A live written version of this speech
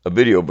A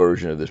video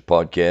version of this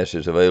podcast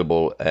is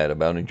available at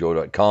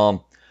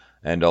aboundingjoy.com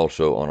and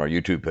also on our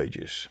YouTube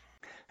pages.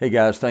 Hey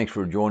guys, thanks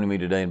for joining me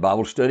today in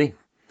Bible study.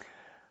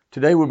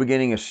 Today we're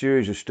beginning a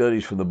series of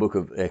studies from the book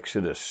of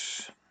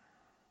Exodus.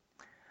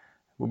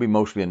 We'll be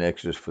mostly in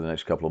Exodus for the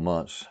next couple of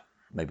months,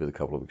 maybe with a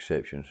couple of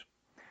exceptions.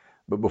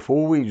 But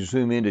before we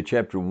zoom into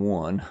chapter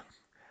 1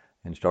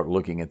 and start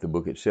looking at the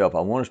book itself,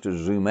 I want us to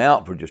zoom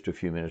out for just a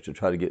few minutes to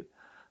try to get,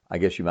 I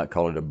guess you might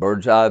call it a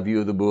bird's eye view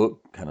of the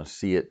book, kind of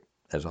see it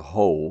as a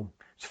whole.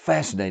 It's a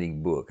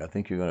fascinating book. I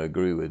think you're going to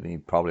agree with me. You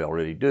probably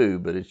already do,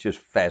 but it's just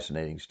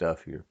fascinating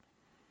stuff here.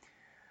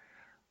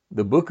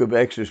 The book of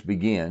Exodus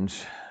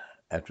begins,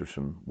 after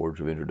some words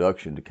of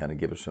introduction to kind of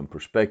give us some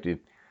perspective,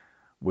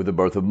 with the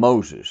birth of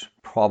Moses,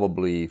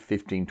 probably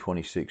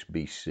 1526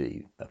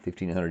 BC,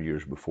 1500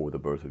 years before the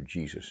birth of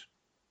Jesus.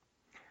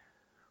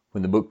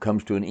 When the book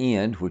comes to an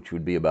end, which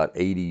would be about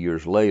 80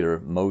 years later,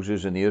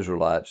 Moses and the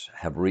Israelites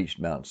have reached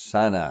Mount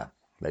Sinai.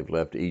 They've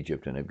left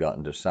Egypt and they've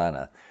gotten to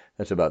Sinai.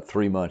 That's about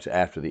 3 months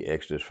after the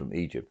Exodus from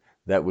Egypt.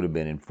 That would have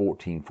been in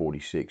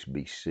 1446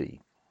 BC.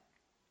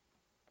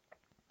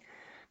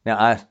 Now,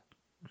 I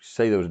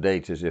say those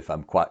dates as if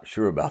I'm quite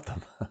sure about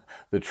them.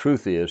 The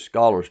truth is,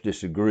 scholars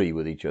disagree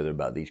with each other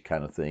about these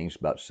kind of things,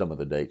 about some of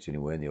the dates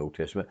anyway in the Old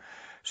Testament.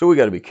 So we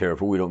got to be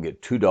careful we don't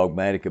get too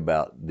dogmatic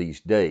about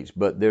these dates.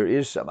 But there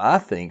is, I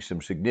think,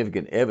 some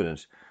significant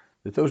evidence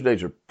that those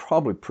dates are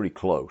probably pretty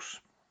close.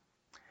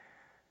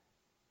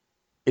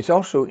 It's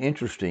also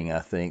interesting, I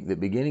think, that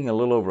beginning a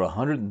little over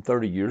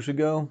 130 years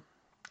ago,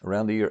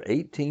 around the year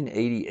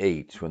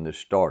 1888 is when this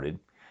started,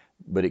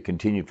 but it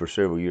continued for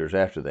several years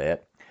after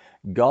that,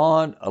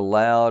 God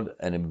allowed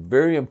a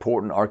very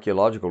important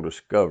archaeological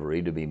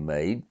discovery to be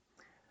made.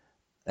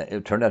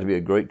 It turned out to be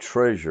a great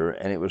treasure,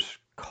 and it was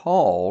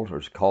called, or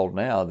it's called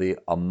now, the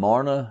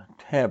Amarna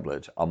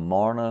Tablets,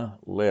 Amarna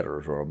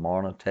Letters, or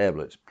Amarna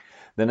Tablets.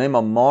 The name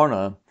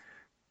Amarna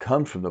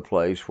comes from the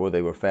place where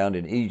they were found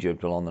in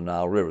Egypt along the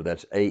Nile River.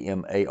 That's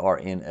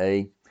Amarna.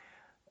 It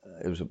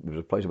was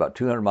a place about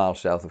 200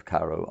 miles south of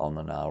Cairo on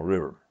the Nile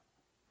River.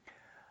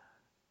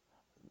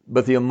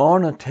 But the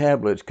Amarna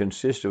tablets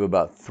consist of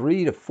about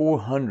 300 to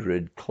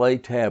 400 clay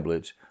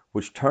tablets,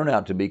 which turn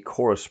out to be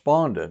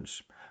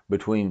correspondence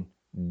between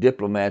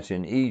diplomats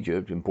in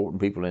Egypt,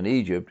 important people in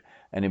Egypt,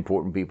 and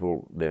important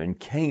people there in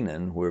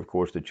Canaan, where, of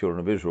course, the children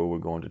of Israel were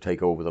going to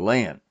take over the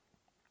land.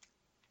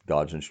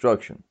 God's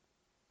instruction.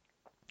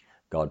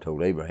 God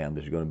told Abraham,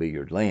 this is going to be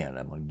your land.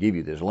 I'm going to give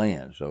you this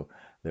land. So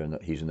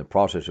he's in the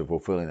process of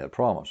fulfilling that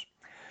promise.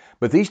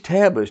 But these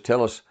tablets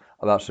tell us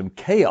about some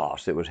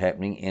chaos that was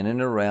happening in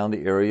and around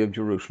the area of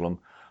Jerusalem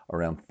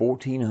around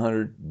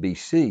 1400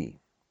 BC.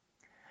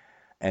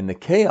 And the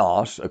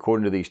chaos,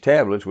 according to these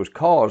tablets, was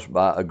caused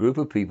by a group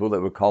of people that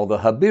were called the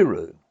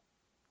Habiru.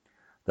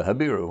 The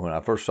Habiru, when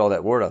I first saw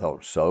that word, I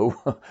thought,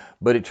 so?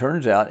 But it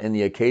turns out in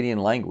the Akkadian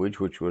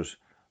language, which was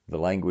the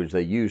language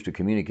they used to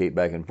communicate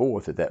back and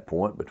forth at that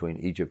point between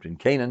Egypt and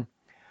Canaan,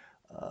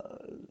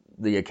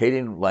 the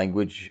Akkadian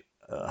language,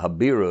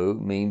 Habiru,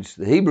 means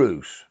the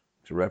Hebrews.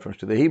 It's a reference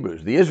to the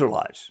Hebrews, the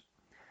Israelites.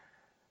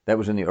 That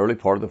was in the early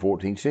part of the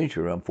 14th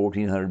century, around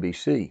 1400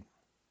 BC.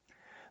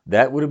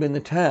 That would have been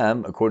the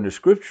time, according to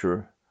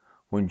Scripture,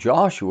 when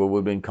Joshua would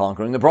have been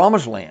conquering the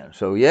Promised Land.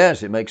 So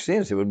yes, it makes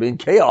sense. It would have been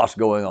chaos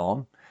going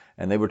on,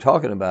 and they were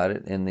talking about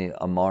it in the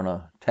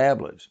Amarna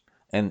tablets.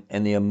 And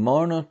the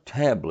Amarna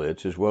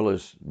tablets, as well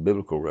as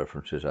biblical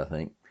references, I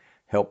think,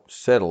 helped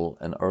settle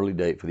an early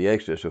date for the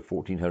Exodus of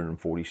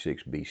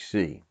 1446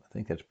 BC. I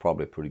think that's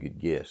probably a pretty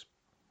good guess.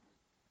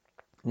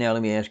 Now,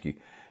 let me ask you, do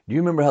you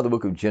remember how the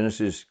book of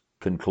Genesis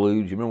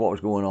concludes? You remember what was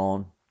going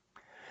on?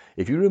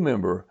 If you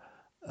remember,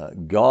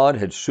 God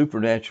had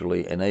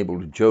supernaturally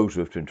enabled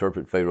Joseph to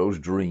interpret Pharaoh's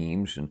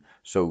dreams, and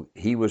so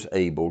he was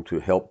able to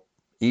help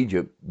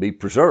Egypt be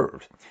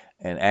preserved,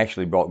 and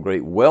actually brought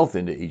great wealth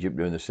into Egypt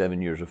during the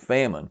 7 years of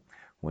famine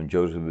when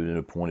Joseph had been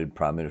appointed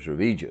prime minister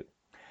of Egypt.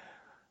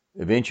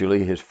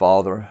 Eventually, his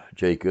father,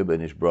 Jacob,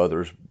 and his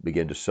brothers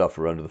began to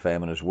suffer under the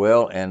famine as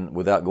well, and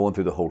without going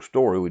through the whole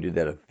story, we did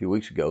that a few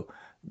weeks ago,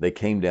 they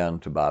came down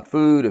to buy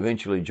food.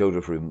 Eventually,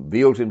 Joseph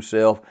reveals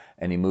himself,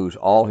 and he moves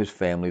all his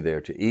family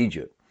there to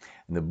Egypt.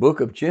 And the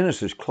book of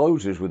Genesis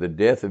closes with the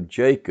death of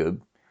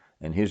Jacob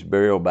and his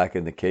burial back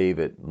in the cave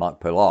at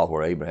Machpelah,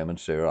 where Abraham and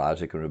Sarah,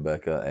 Isaac and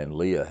Rebekah, and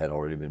Leah had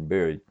already been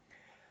buried.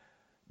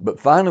 But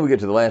finally, we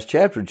get to the last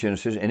chapter of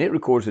Genesis, and it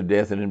records the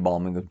death and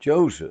embalming of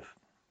Joseph.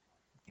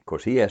 Of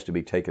course, he has to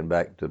be taken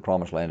back to the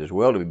Promised Land as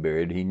well to be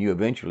buried. He knew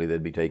eventually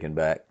they'd be taken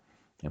back,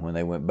 and when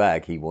they went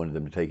back, he wanted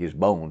them to take his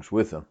bones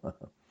with them.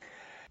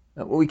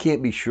 Now, we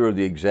can't be sure of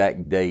the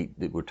exact date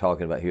that we're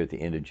talking about here at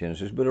the end of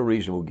Genesis, but a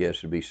reasonable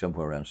guess would be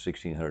somewhere around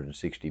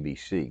 1660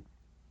 BC.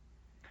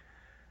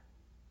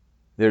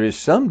 There is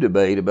some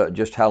debate about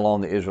just how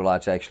long the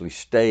Israelites actually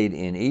stayed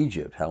in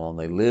Egypt, how long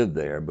they lived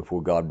there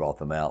before God brought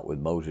them out with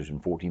Moses in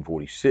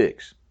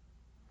 1446.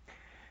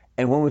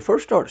 And when we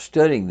first start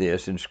studying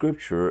this in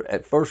Scripture,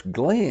 at first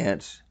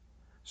glance,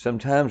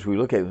 sometimes we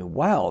look at it,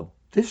 wow,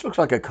 this looks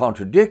like a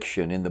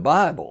contradiction in the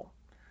Bible.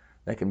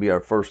 That can be our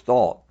first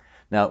thought.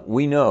 Now,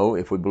 we know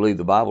if we believe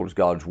the Bible is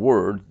God's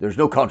Word, there's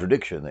no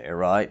contradiction there,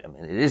 right? I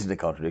mean, it isn't a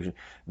contradiction.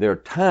 There are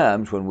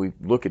times when we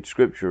look at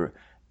Scripture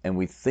and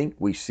we think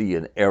we see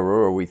an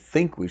error or we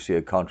think we see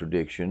a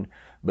contradiction,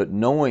 but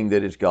knowing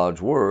that it's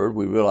God's Word,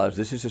 we realize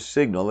this is a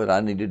signal that I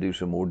need to do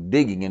some more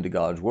digging into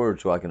God's Word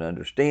so I can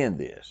understand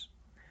this.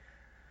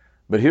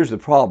 But here's the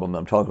problem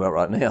I'm talking about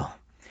right now.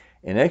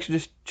 In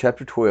Exodus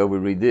chapter 12, we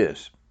read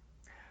this: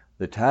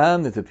 the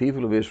time that the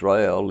people of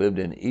Israel lived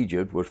in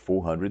Egypt was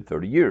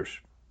 430 years.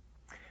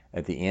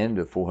 At the end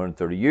of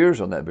 430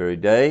 years, on that very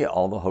day,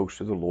 all the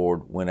hosts of the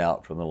Lord went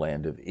out from the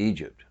land of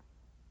Egypt.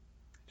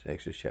 It's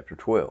Exodus chapter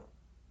 12.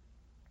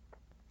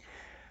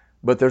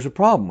 But there's a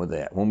problem with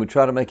that. When we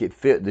try to make it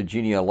fit the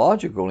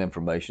genealogical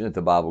information that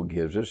the Bible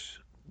gives us,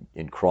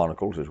 in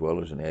Chronicles as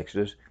well as in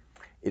Exodus,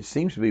 it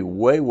seems to be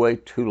way, way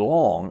too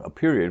long a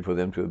period for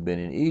them to have been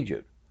in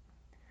Egypt.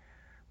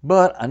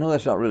 But I know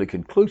that's not really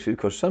conclusive,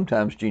 because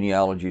sometimes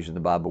genealogies in the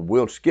Bible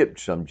will skip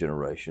some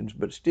generations,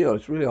 but still,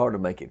 it's really hard to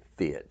make it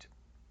fit.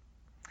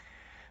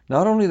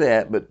 Not only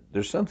that, but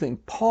there's something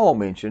Paul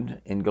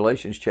mentioned in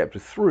Galatians chapter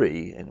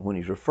 3, and when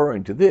he's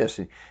referring to this,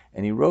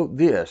 and he wrote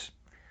this: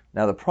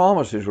 now the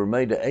promises were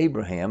made to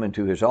Abraham and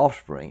to his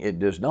offspring. It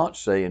does not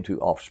say into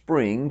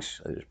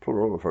offsprings, it is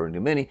plural, referring to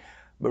many,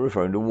 but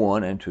referring to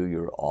one, and to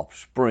your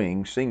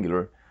offspring,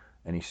 singular.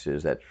 And he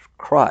says that's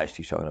Christ.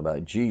 He's talking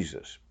about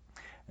Jesus.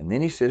 And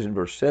then he says in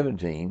verse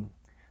 17,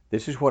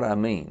 this is what I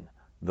mean.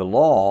 The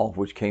law,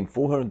 which came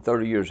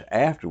 430 years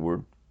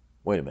afterward,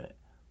 wait a minute,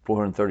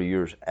 430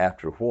 years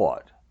after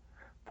what?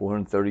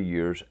 430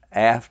 years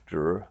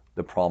after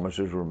the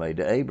promises were made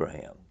to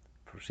Abraham.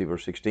 See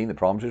verse 16, the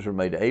promises were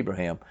made to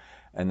Abraham,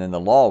 and then the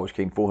law, which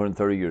came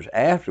 430 years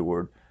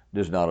afterward,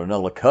 does not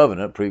annul a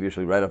covenant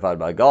previously ratified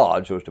by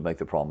God so as to make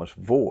the promise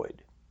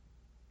void.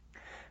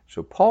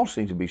 So Paul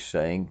seems to be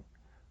saying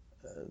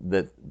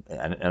that,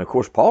 and of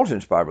course Paul's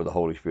inspired by the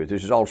Holy Spirit,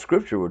 this is all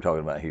Scripture we're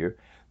talking about here,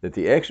 that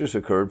the Exodus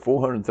occurred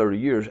 430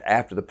 years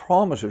after the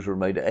promises were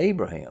made to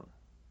Abraham.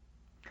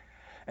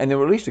 And there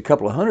were at least a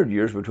couple of hundred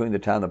years between the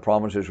time the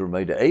promises were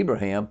made to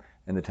Abraham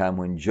and the time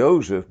when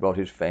Joseph brought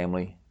his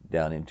family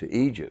down into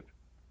Egypt.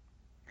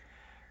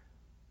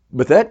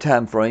 But that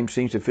time frame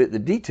seems to fit the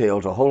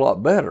details a whole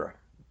lot better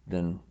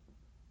than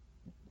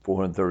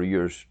 430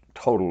 years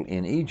total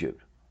in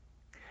Egypt.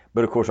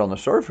 But of course, on the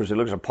surface, it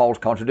looks like Paul's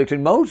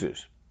contradicting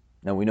Moses.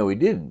 Now, we know he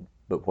didn't,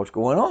 but what's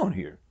going on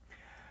here?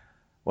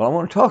 Well, I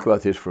want to talk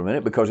about this for a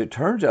minute, because it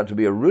turns out to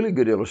be a really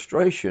good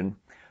illustration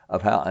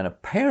of how an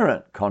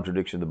apparent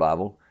contradiction in the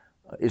Bible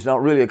is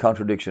not really a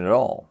contradiction at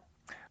all.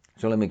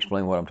 So let me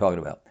explain what I'm talking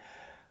about.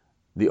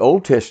 The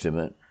Old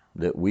Testament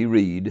that we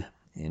read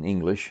in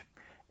English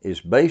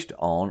is based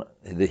on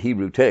the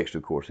Hebrew text,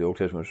 of course. The Old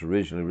Testament was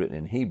originally written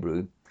in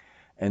Hebrew,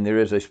 and there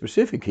is a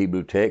specific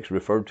Hebrew text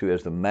referred to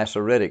as the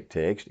Masoretic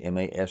text,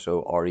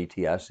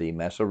 M-A-S-O-R-E-T-I-C,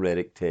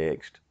 Masoretic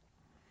text,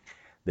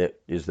 that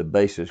is the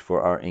basis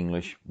for our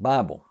English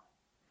Bible.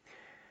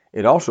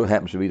 It also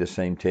happens to be the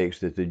same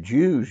text that the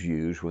Jews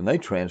use when they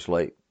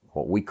translate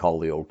what we call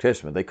the Old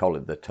Testament. They call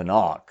it the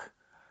Tanakh,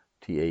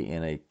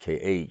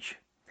 T-A-N-A-K-H,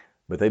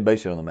 but they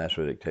base it on the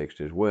Masoretic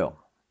text as well.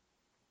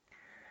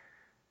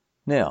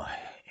 Now,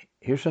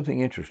 here's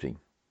something interesting.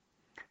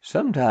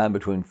 Sometime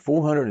between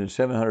 400 and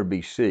 700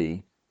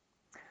 BC,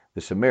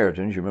 the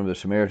Samaritans, you remember the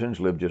Samaritans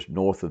lived just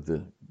north of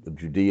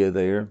Judea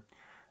there,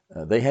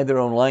 they had their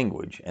own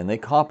language, and they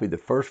copied the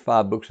first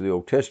 5 books of the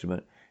Old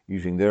Testament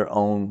using their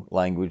own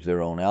language,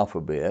 their own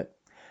alphabet.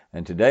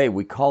 And today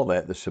we call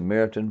that the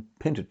Samaritan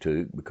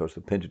Pentateuch, because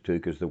the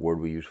Pentateuch is the word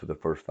we use for the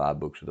first 5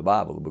 books of the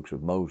Bible, the books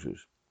of Moses.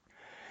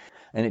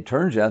 And it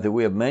turns out that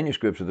we have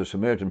manuscripts of the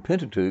Samaritan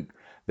Pentateuch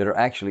that are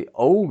actually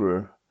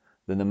older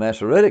than the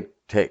Masoretic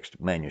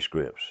text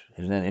manuscripts.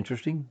 Isn't that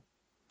interesting?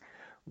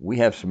 We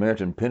have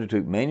Samaritan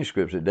Pentateuch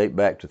manuscripts that date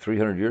back to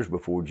 300 years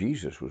before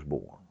Jesus was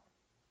born.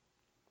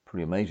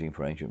 Pretty amazing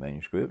for ancient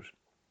manuscripts.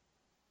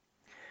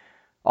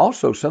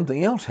 Also,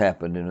 something else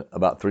happened in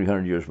about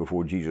 300 years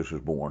before Jesus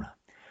was born.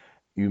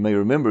 You may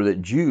remember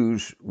that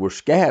Jews were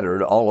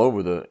scattered all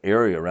over the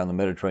area around the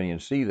Mediterranean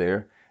Sea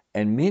there,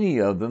 and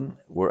many of them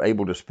were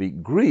able to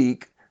speak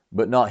Greek,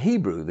 but not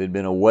Hebrew. They'd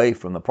been away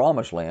from the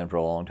Promised Land for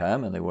a long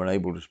time, and they weren't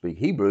able to speak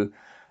Hebrew.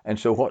 And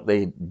so what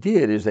they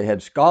did is they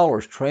had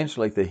scholars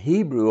translate the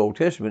Hebrew Old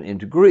Testament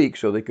into Greek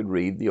so they could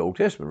read the Old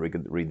Testament, they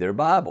could read their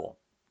Bible.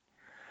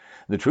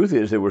 The truth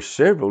is there were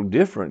several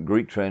different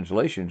Greek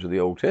translations of the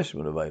Old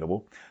Testament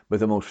available, but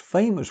the most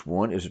famous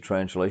one is a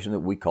translation that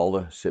we call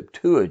the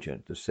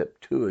Septuagint. The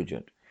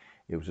Septuagint.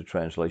 It was a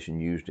translation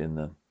used in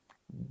the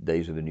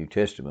days of the New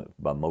Testament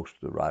by most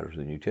of the writers of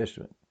the New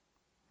Testament.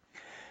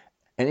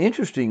 And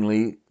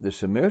interestingly, the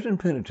Samaritan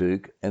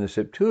Pentateuch and the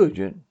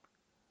Septuagint,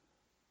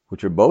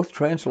 which are both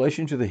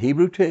translations of the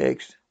Hebrew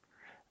text,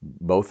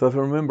 both of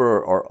them,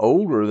 remember, are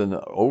older than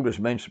the oldest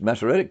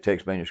Masoretic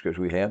text manuscripts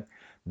we have.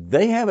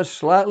 They have a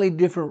slightly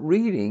different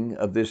reading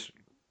of this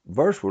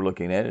verse we're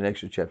looking at in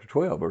Exodus chapter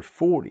 12, verse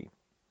 40.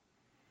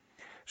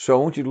 So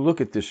I want you to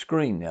look at this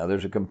screen now.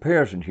 There's a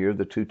comparison here of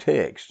the two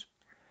texts.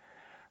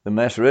 The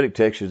Masoretic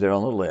text is there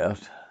on the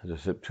left. The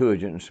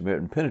Septuagint and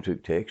Samaritan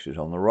Pentateuch text is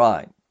on the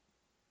right.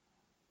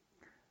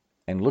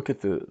 And look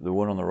at the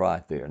one on the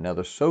right there. Now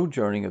the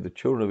sojourning of the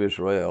children of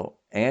Israel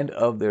and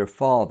of their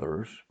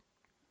fathers,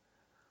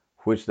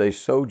 which they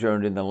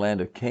sojourned in the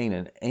land of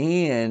Canaan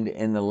and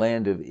in the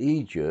land of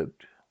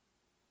Egypt,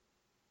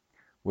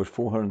 was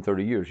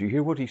 430 years. You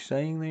hear what he's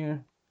saying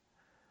there?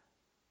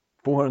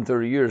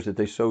 430 years that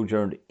they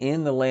sojourned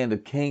in the land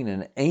of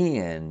Canaan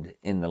and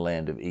in the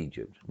land of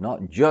Egypt.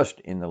 Not just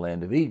in the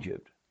land of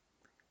Egypt,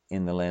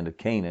 in the land of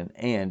Canaan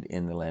and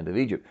in the land of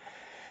Egypt.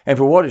 And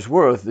for what it's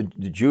worth, the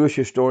Jewish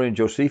historian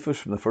Josephus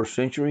from the first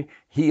century,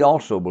 he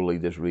also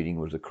believed this reading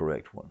was the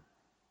correct one.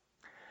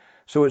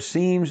 So it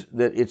seems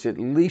that it's at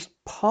least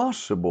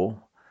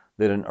possible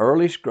that an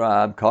early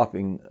scribe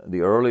copying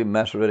the early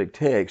Masoretic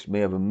text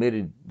may have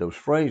omitted those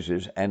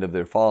phrases, and of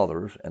their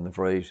fathers, and the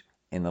phrase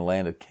in the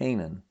land of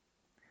Canaan,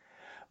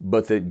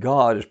 but that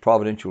God has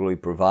providentially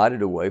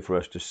provided a way for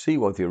us to see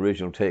what the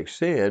original text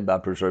said by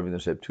preserving the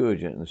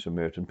Septuagint and the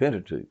Samaritan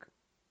Pentateuch.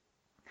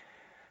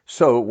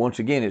 So, once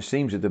again, it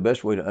seems that the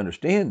best way to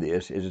understand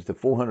this is that the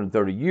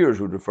 430 years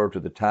would refer to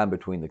the time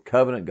between the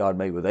covenant God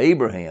made with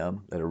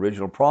Abraham, that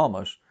original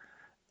promise,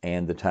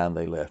 and the time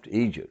they left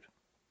Egypt.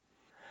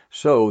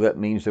 So that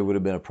means there would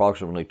have been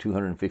approximately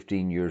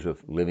 215 years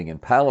of living in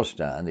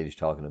Palestine that he's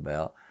talking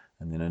about,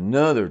 and then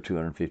another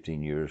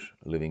 215 years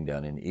living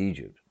down in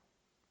Egypt.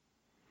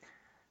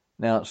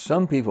 Now,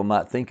 some people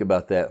might think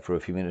about that for a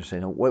few minutes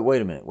and say, no,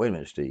 wait a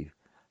minute, Steve.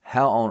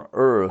 How on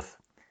earth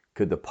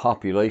could the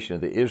population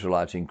of the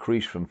Israelites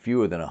increase from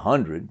fewer than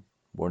 100?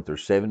 Weren't there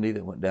 70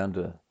 that went down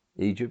to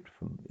Egypt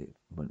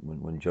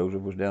when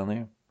Joseph was down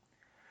there?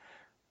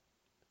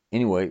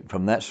 Anyway,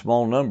 from that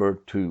small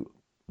number to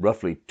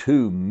roughly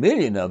 2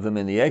 million of them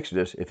in the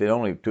Exodus, if it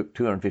only took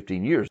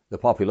 215 years, the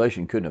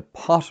population couldn't have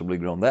possibly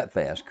grown that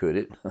fast, could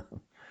it?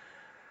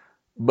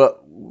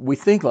 But we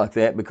think like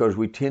that because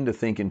we tend to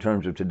think in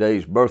terms of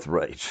today's birth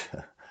rates.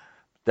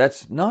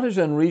 That's not as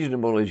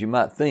unreasonable as you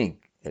might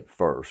think at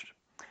first.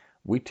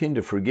 We tend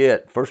to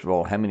forget, first of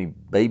all, how many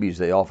babies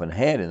they often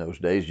had in those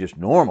days just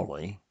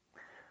normally.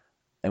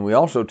 And we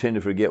also tend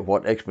to forget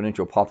what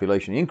exponential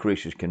population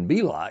increases can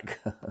be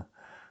like.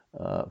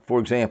 For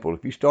example,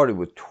 if you started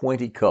with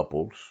 20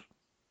 couples,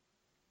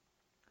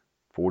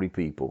 40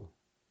 people,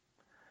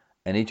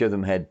 and each of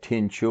them had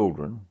 10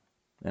 children,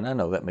 and I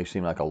know that may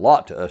seem like a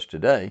lot to us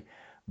today,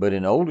 but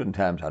in olden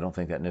times I don't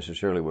think that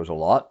necessarily was a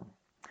lot.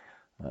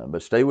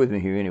 But stay with me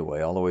here anyway,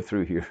 all the way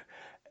through here.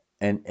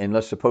 And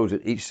let's suppose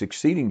that each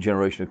succeeding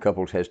generation of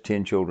couples has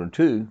 10 children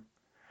too.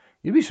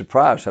 You'd be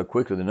surprised how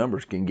quickly the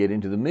numbers can get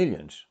into the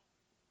millions.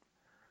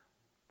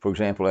 For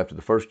example, after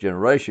the first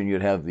generation,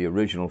 you'd have the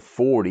original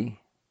 40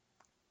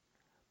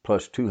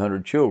 plus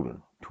 200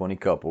 children, 20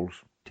 couples,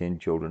 10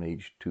 children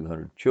each,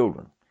 200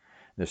 children.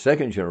 In the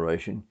second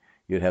generation,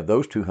 you'd have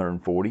those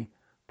 240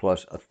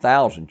 plus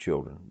 1,000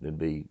 children. There'd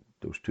be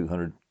those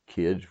 200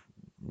 kids,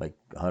 make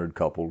 100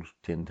 couples,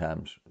 10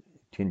 times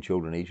 10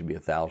 children each would be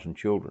 1,000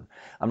 children.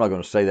 I'm not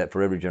going to say that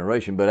for every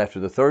generation, but after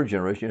the third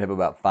generation, you'd have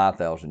about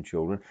 5,000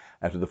 children.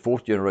 After the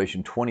fourth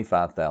generation,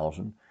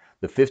 25,000.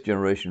 The fifth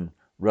generation,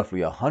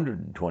 roughly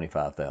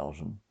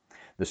 125,000.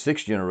 The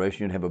sixth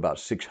generation, you'd have about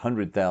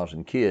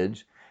 600,000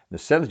 kids. The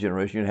seventh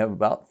generation, you'd have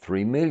about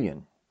 3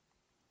 million.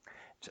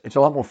 It's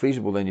a lot more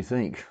feasible than you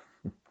think.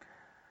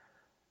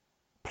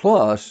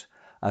 Plus,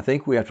 I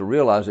think we have to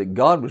realize that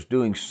God was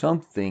doing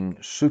something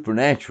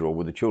supernatural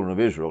with the children of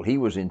Israel. He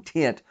was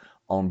intent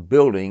on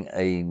building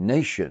a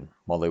nation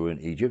while they were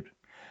in Egypt.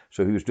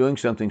 So he was doing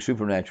something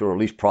supernatural, or at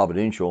least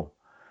providential,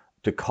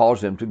 to cause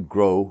them to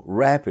grow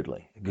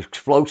rapidly,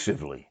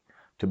 explosively,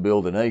 to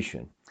build a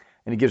nation.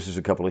 And he gives us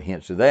a couple of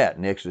hints of that.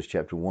 In Exodus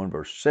chapter 1,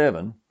 verse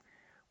 7,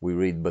 we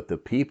read, "But the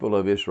people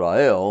of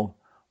Israel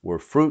were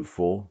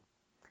fruitful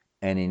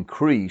and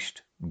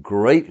increased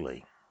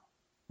greatly."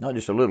 Not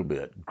just a little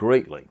bit,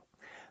 greatly.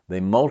 "They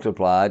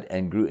multiplied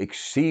and grew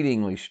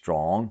exceedingly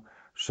strong,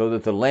 so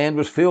that the land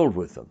was filled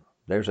with them."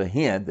 There's a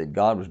hint that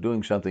God was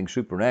doing something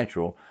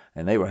supernatural,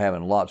 and they were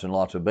having lots and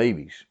lots of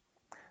babies.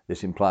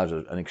 This implies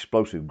an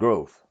explosive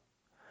growth.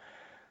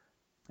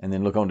 And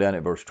then look on down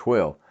at verse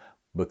 12.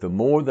 "But the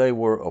more they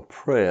were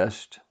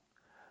oppressed,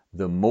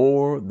 the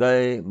more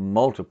they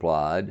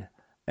multiplied,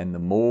 and the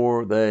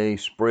more they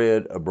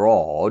spread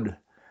abroad,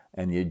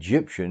 and the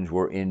Egyptians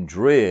were in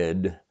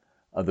dread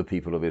of the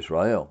people of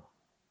Israel."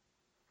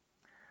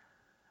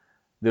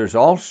 There's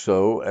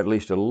also at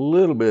least a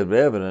little bit of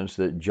evidence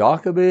that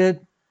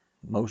Jochebed,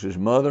 Moses'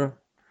 mother,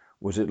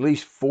 was at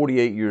least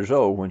 48 years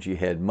old when she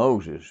had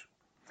Moses.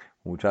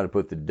 When we try to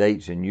put the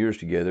dates and years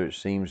together, it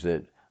seems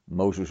that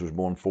Moses was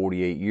born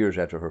 48 years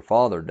after her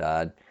father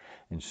died,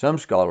 and some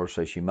scholars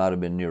say she might have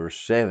been nearer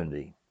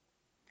 70.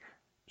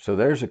 So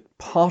there's a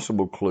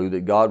possible clue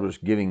that God was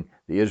giving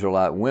the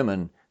Israelite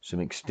women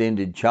some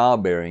extended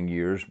childbearing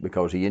years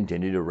because he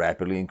intended to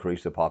rapidly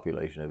increase the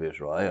population of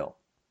Israel.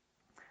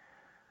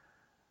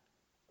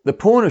 The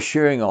point of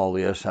sharing all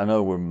this, I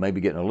know we're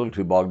maybe getting a little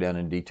too bogged down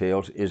in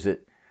details, is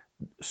that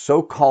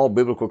so-called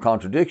biblical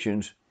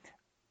contradictions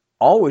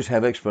always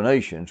have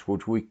explanations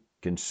which we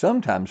can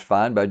sometimes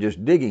find by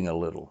just digging a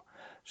little.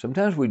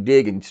 Sometimes we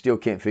dig and still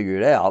can't figure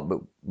it out,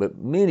 but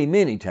many,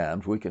 many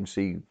times we can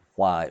see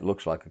why it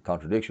looks like a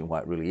contradiction, why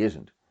it really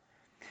isn't.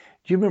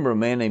 Do you remember a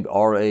man named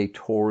R.A.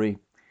 Torrey?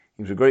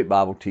 He was a great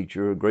Bible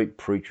teacher, a great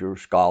preacher,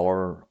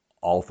 scholar,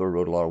 author,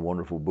 wrote a lot of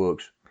wonderful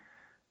books.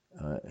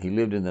 He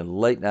lived in the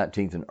late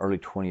 19th and early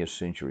 20th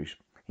centuries.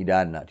 He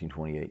died in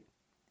 1928.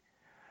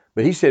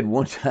 But he said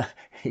one time,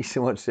 he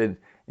once said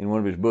in one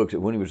of his books that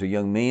when he was a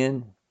young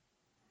man,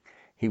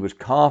 he was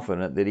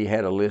confident that he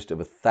had a list of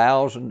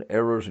 1,000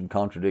 errors and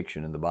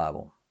contradictions in the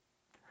Bible.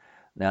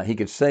 Now, he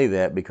could say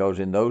that because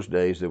in those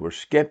days there were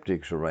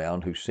skeptics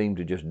around who seemed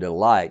to just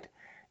delight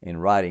in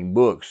writing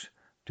books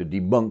to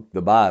debunk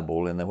the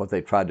Bible, and then what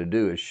they tried to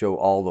do is show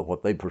all of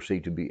what they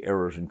perceived to be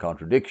errors and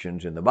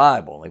contradictions in the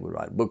Bible. They would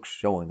write books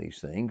showing these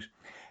things,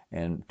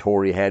 and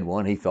Torrey had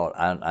one. He thought,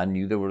 I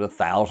knew there were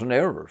 1,000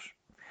 errors.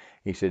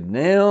 He said,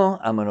 now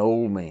I'm an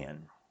old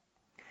man.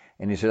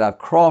 And he said, I've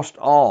crossed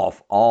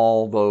off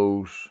all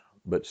those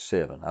but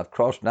 7. I've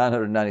crossed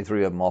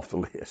 993 of them off the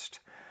list.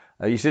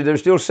 He said,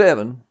 there's still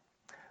 7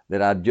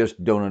 that I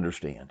just don't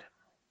understand.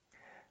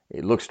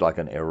 It looks like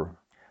an error.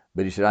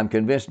 But he said, I'm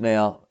convinced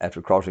now,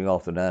 after crossing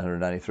off the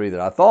 993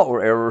 that I thought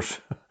were errors,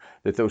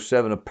 that those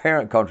 7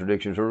 apparent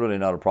contradictions are really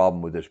not a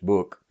problem with this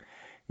book.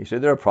 He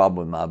said, they're a problem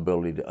with my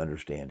ability to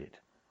understand it.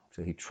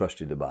 So he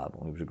trusted the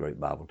Bible. He was a great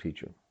Bible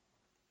teacher.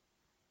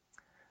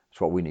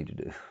 That's what we need to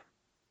do.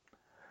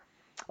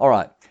 All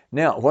right.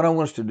 Now, what I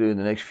want us to do in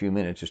the next few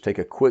minutes is take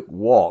a quick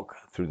walk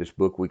through this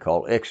book we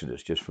call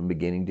Exodus, just from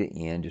beginning to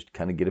end, just to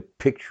kind of get a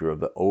picture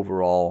of the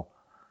overall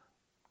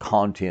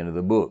content of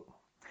the book.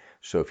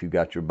 So if you've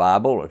got your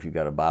Bible, or if you've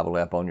got a Bible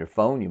app on your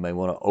phone, you may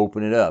want to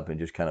open it up and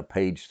just kind of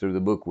page through the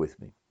book with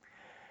me.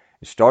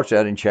 It starts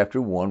out in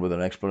chapter 1 with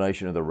an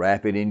explanation of the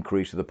rapid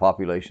increase of the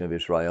population of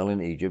Israel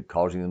in Egypt,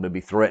 causing them to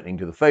be threatening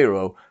to the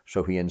Pharaoh,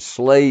 so he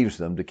enslaves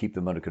them to keep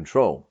them under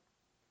control.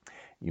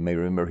 You may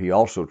remember he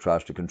also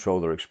tries to control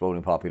their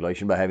exploding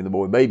population by having the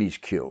boy babies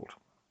killed.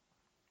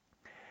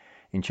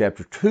 In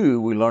chapter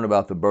 2, we learn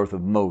about the birth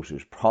of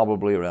Moses,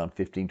 probably around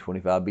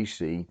 1525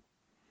 BC,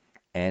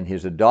 and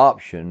his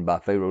adoption by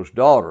Pharaoh's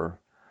daughter,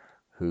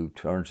 who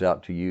turns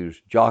out to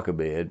use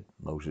Jochebed,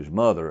 Moses'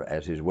 mother,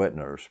 as his wet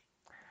nurse.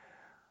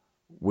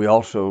 We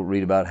also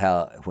read about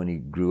how when he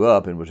grew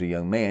up and was a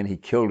young man, he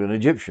killed an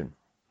Egyptian,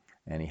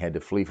 and he had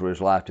to flee for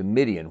his life to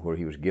Midian, where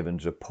he was given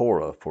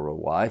Zipporah for a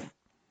wife.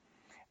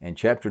 And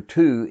chapter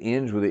 2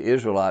 ends with the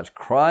Israelites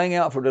crying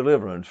out for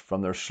deliverance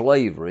from their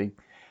slavery.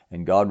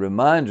 And God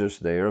reminds us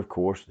there, of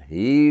course,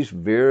 he's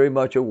very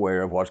much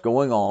aware of what's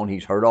going on.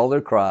 He's heard all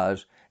their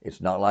cries.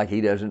 It's not like he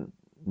doesn't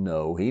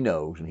know. He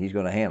knows, and he's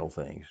going to handle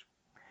things.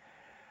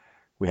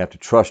 We have to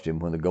trust him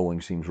when the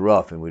going seems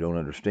rough and we don't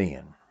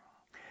understand.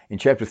 In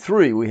chapter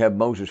 3, we have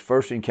Moses'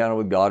 first encounter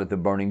with God at the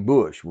burning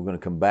bush. We're going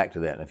to come back to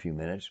that in a few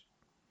minutes.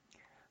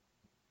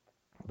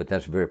 But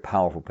that's a very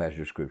powerful passage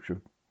of Scripture.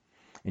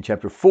 In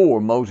chapter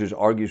 4, Moses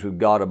argues with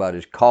God about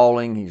his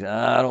calling. He says,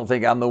 I don't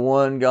think I'm the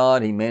one,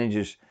 God. He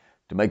manages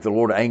to make the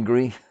Lord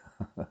angry.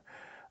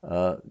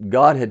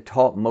 God had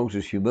taught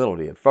Moses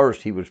humility. At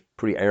first, he was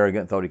pretty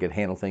arrogant, thought he could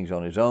handle things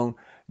on his own.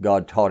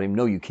 God taught him,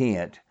 no, you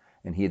can't.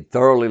 And he had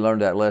thoroughly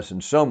learned that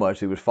lesson so much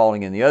he was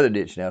falling in the other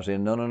ditch now,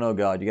 saying, no,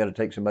 God, you got to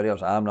take somebody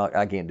else.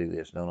 I can't do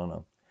this.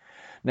 No.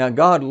 Now,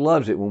 God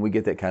loves it when we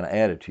get that kind of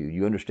attitude.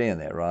 You understand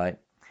that, right?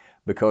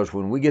 Because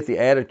when we get the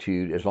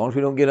attitude, as long as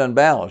we don't get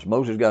unbalanced,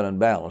 Moses got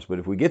unbalanced, but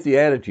if we get the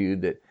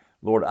attitude that,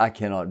 Lord, I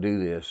cannot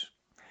do this,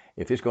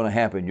 if it's going to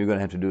happen, you're going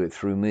to have to do it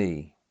through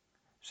me.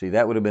 See,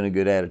 that would have been a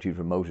good attitude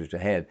for Moses to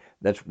have.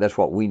 That's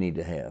what we need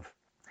to have.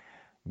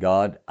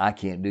 God, I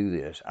can't do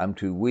this. I'm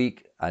too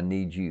weak. I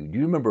need you. Do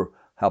you remember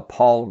how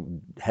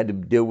Paul had to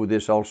deal with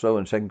this also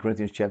in 2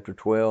 Corinthians chapter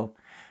 12?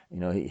 You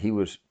know,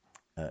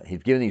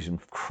 he'd given these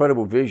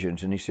incredible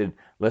visions, and he said,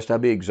 lest I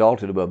be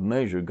exalted above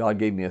measure, God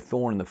gave me a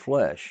thorn in the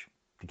flesh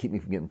to keep me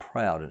from getting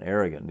proud and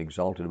arrogant and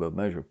exalted above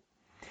measure.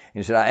 And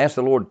he said, I asked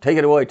the Lord, take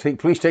it away,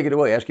 please take it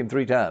away. Ask him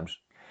 3 times.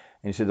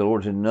 And he said, the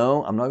Lord said,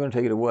 no, I'm not going to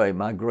take it away.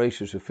 My grace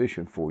is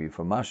sufficient for you,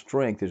 for my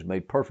strength is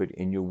made perfect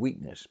in your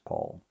weakness,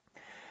 Paul.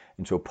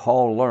 And so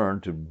Paul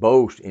learned to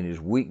boast in his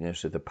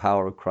weakness that the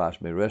power of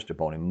Christ may rest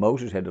upon him.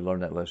 Moses had to learn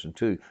that lesson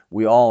too.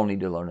 We all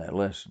need to learn that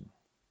lesson.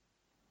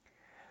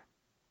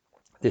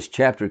 This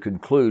chapter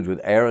concludes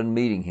with Aaron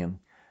meeting him,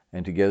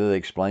 and together they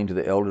explain to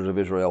the elders of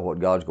Israel what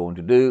God's going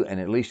to do, and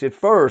at least at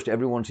first,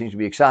 everyone seems to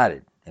be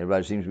excited.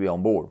 Everybody seems to be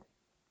on board.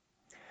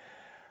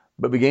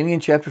 But beginning in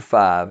chapter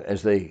 5,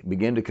 as they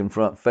begin to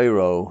confront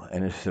Pharaoh,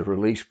 and as the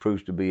release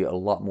proves to be a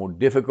lot more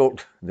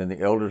difficult than the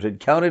elders had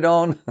counted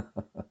on,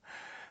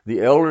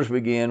 the elders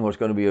begin what's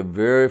going to be a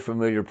very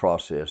familiar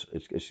process.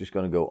 It's just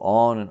going to go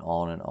on and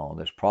on and on.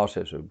 This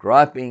process of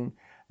griping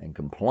and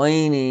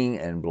complaining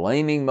and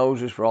blaming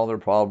Moses for all their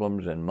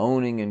problems and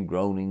moaning and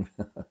groaning.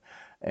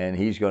 And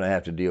he's going to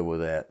have to deal with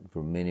that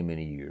for many,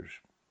 many years.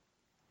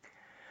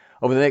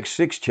 Over the next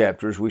 6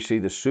 chapters, we see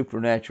the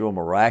supernatural,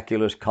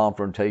 miraculous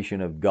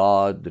confrontation of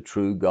God, the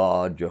true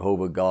God,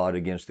 Jehovah God,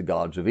 against the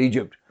gods of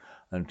Egypt.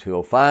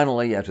 until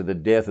finally, after the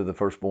death of the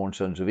firstborn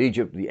sons of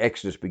Egypt, the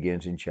Exodus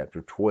begins in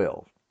chapter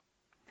 12.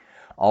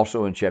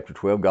 Also in chapter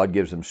 12, God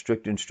gives them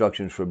strict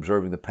instructions for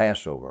observing the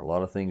Passover. A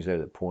lot of things there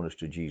that point us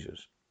to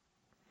Jesus.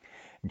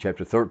 In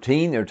chapter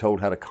 13, they're told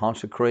how to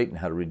consecrate and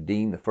how to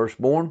redeem the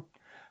firstborn,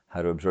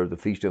 how to observe the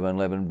Feast of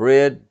Unleavened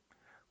Bread,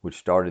 which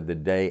started the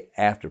day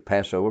after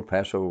Passover.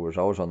 Passover was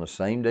always on the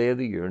same day of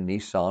the year.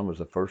 Nisan was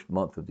the first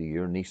month of the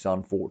year.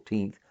 Nisan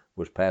 14th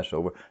was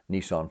Passover.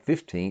 Nisan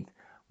 15th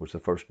was the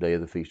first day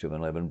of the Feast of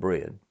Unleavened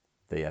Bread,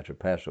 day after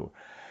Passover.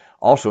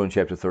 Also in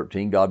chapter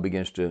 13, God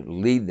begins to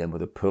lead them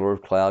with a pillar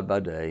of cloud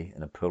by day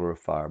and a pillar of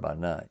fire by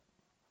night.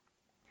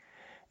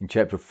 In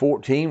chapter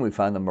 14, we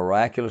find them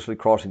miraculously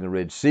crossing the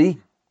Red Sea.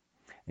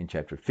 In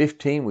chapter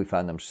 15, we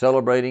find them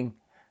celebrating,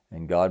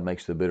 and God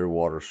makes the bitter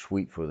water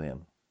sweet for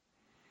them.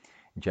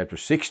 In chapter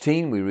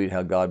 16, we read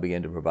how God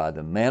began to provide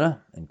them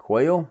manna and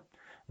quail.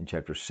 In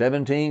chapter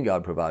 17,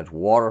 God provides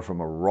water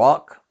from a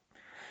rock.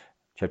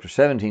 Chapter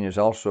 17 is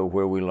also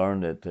where we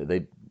learn that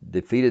they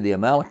defeated the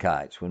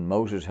Amalekites when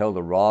Moses held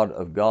the rod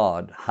of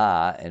God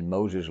high and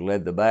Moses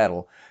led the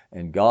battle.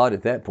 And God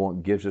at that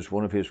point gives us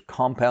one of his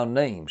compound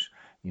names.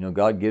 You know,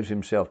 God gives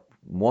himself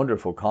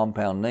wonderful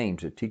compound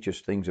names that teach us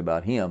things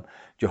about him.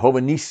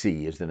 Jehovah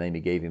Nissi is the name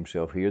he gave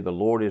himself here. The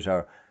Lord is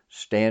our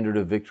standard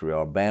of victory,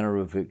 our banner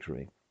of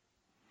victory.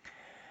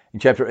 In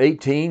chapter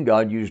 18,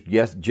 God used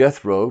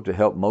Jethro to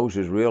help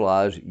Moses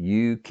realize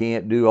you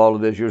can't do all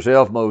of this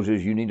yourself,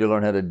 Moses. You need to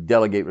learn how to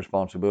delegate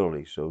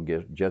responsibility. So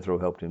Jethro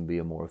helped him be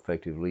a more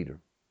effective leader.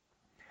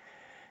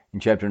 In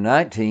chapter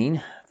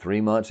 19,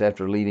 3 months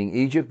after leaving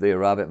Egypt, they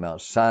arrive at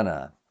Mount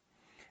Sinai.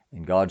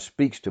 And God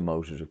speaks to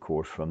Moses, of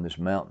course, from this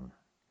mountain.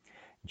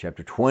 In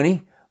chapter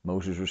 20,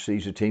 Moses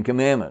receives the 10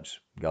 Commandments.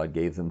 God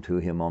gave them to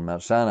him on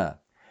Mount Sinai.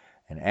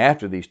 And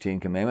after these 10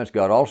 Commandments,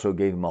 God also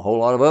gave him a whole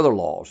lot of other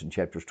laws in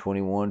chapters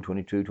 21,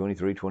 22,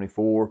 23,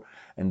 24.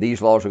 And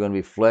these laws are going to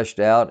be fleshed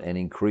out and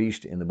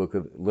increased in the book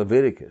of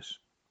Leviticus.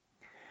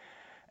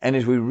 And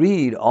as we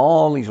read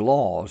all these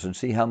laws and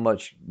see how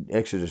much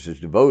Exodus is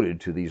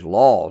devoted to these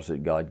laws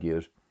that God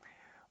gives,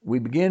 we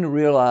begin to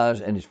realize,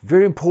 and it's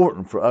very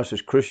important for us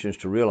as Christians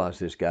to realize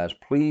this, guys.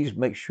 Please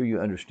make sure you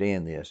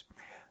understand this.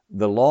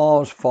 The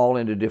laws fall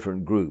into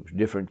different groups,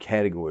 different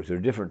categories. There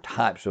are different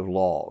types of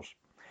laws.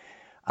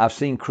 I've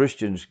seen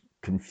Christians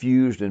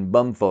confused and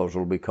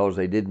bumfuzzled because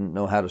they didn't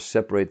know how to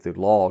separate the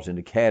laws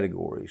into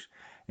categories.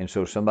 And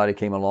so somebody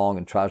came along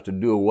and tries to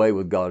do away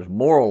with God's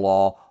moral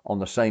law on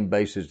the same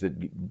basis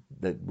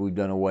that we've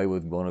done away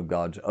with one of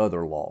God's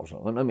other laws.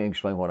 Let me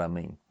explain what I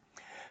mean.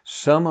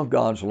 Some of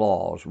God's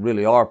laws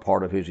really are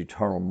part of his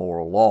eternal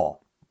moral law,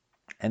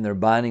 and they're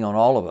binding on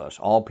all of us,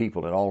 all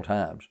people at all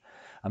times.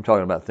 I'm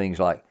talking about things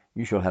like,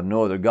 you shall have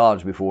no other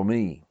gods before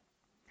me.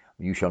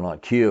 You shall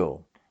not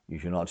kill. You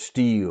shall not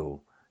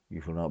steal. You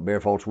shall not bear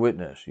false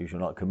witness. You shall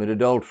not commit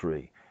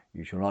adultery.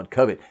 You shall not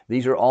covet.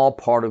 These are all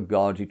part of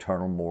God's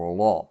eternal moral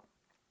law.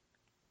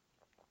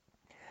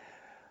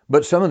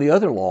 But some of the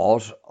other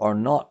laws are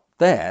not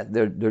that.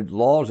 They're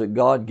laws that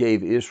God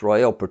gave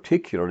Israel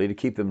particularly to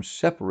keep them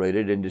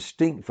separated and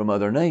distinct from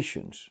other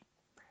nations.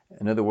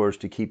 In other words,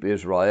 to keep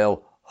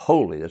Israel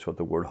holy. That's what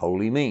the word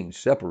holy means,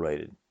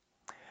 separated.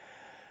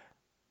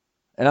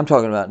 And I'm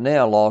talking about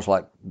now laws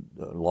like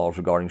laws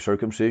regarding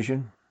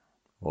circumcision,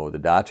 or the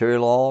dietary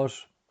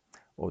laws,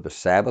 or the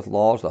Sabbath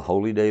laws, the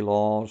holy day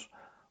laws,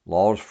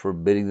 laws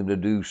forbidding them to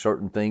do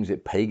certain things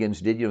that pagans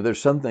did. You know,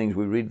 there's some things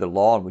we read the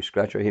law and we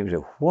scratch our head and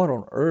say, what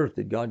on earth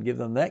did God give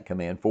them that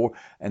command for?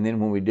 And then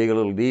when we dig a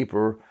little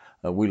deeper,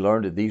 we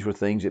learned that these were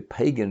things that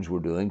pagans were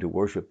doing to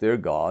worship their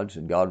gods.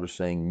 And God was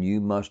saying,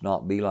 you must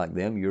not be like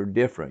them. You're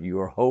different. You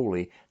are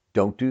holy.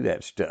 Don't do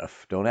that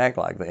stuff. Don't act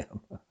like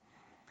them.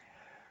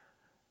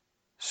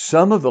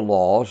 Some of the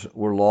laws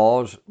were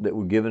laws that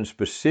were given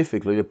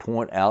specifically to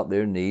point out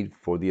their need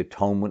for the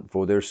atonement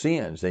for their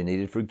sins. They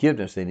needed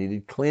forgiveness. They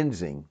needed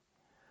cleansing.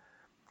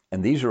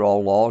 And these are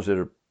all laws that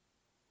are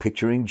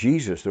picturing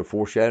Jesus. They're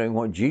foreshadowing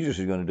what Jesus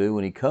is going to do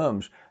when he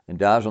comes and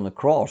dies on the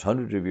cross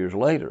hundreds of years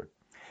later.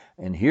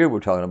 And here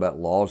we're talking about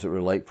laws that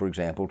relate, for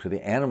example, to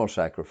the animal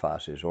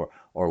sacrifices or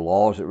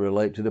laws that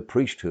relate to the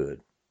priesthood.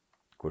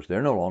 Of course,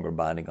 they're no longer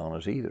binding on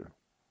us either.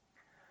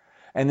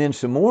 And then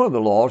some more of the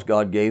laws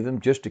God gave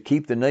them just to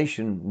keep the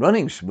nation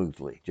running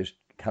smoothly, just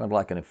kind of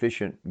like an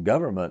efficient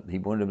government. He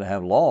wanted them to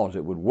have laws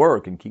that would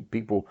work and keep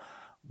people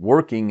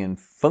working and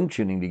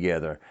functioning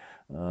together.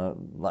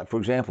 Like, for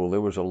example, there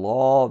was a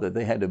law that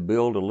they had to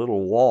build a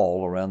little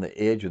wall around the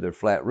edge of their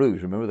flat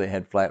roofs. Remember, they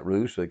had flat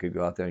roofs so they could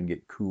go out there and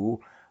get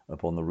cool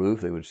up on the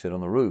roof. They would sit on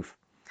the roof.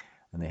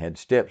 And they had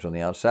steps on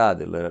the outside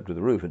that led up to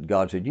the roof. And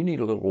God said, you need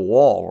a little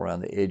wall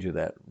around the edge of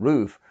that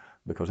roof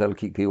because that'll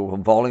keep people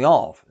from falling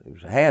off. It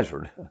was a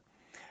hazard.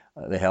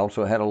 They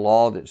also had a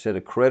law that said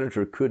a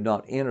creditor could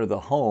not enter the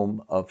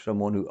home of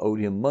someone who owed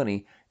him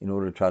money in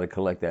order to try to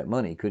collect that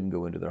money. He couldn't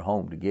go into their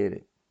home to get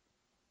it.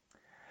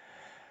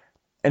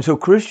 And so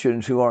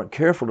Christians who aren't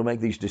careful to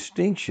make these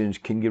distinctions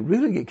can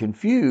really get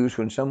confused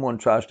when someone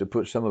tries to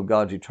put some of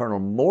God's eternal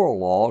moral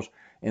laws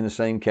in the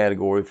same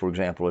category, for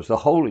example, as the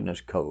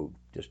Holiness Code,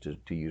 just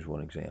to use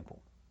one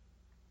example.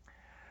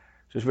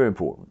 So it's very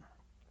important.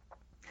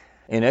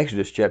 In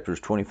Exodus chapters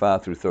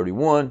 25 through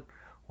 31,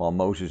 while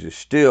Moses is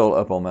still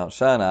up on Mount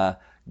Sinai,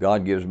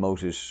 God gives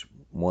Moses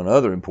one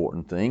other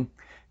important thing.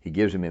 He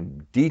gives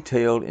him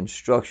detailed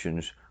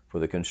instructions for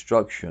the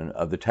construction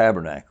of the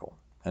tabernacle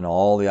and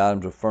all the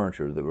items of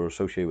furniture that were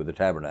associated with the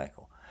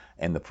tabernacle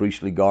and the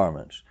priestly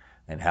garments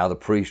and how the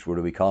priests were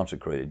to be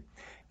consecrated.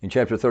 In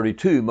chapter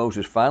 32,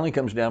 Moses finally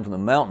comes down from the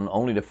mountain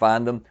only to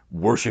find them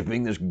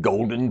worshiping this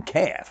golden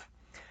calf.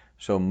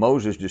 So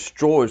Moses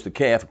destroys the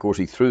calf. Of course,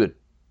 he threw the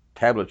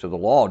tablets of the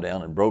law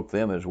down and broke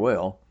them as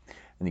well.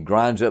 And he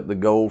grinds up the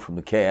gold from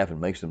the calf and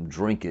makes them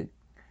drink it.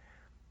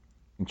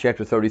 In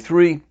chapter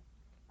 33,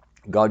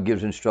 God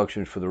gives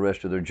instructions for the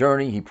rest of their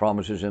journey. He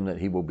promises them that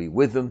he will be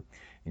with them.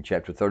 In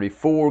chapter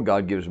 34,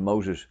 God gives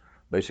Moses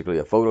basically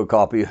a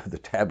photocopy of the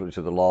tablets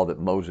of the law that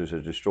Moses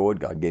has destroyed.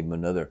 God gave him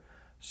another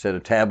set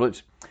of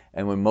tablets.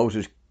 And when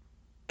Moses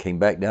came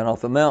back down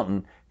off the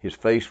mountain, his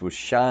face was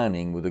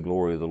shining with the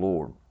glory of the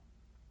Lord.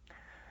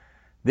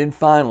 Then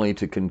finally,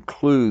 to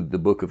conclude the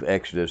book of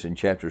Exodus in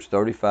chapters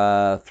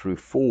 35 through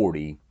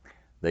 40,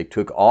 they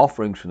took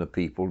offerings from the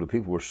people. The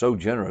people were so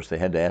generous they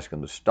had to ask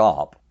them to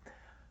stop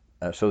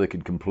so they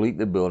could complete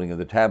the building of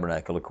the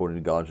tabernacle according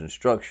to God's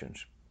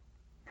instructions.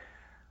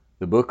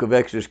 The book of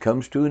Exodus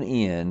comes to an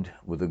end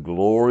with the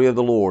glory of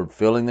the Lord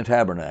filling the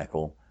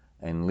tabernacle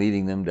and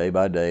leading them day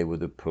by day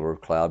with the pillar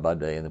of cloud by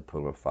day and the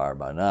pillar of fire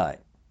by night.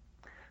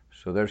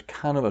 So there's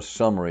kind of a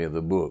summary of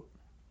the book.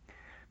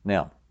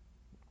 Now,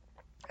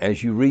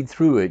 as you read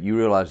through it, you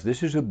realize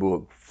this is a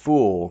book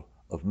full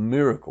of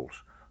miracles,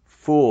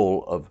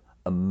 full of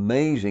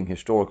amazing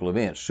historical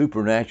events,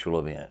 supernatural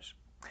events,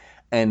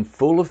 and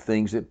full of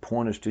things that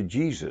point us to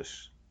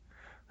Jesus,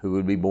 who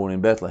would be born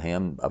in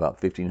Bethlehem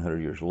about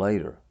 1,500 years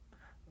later.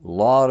 A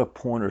lot of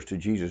pointers to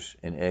Jesus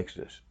in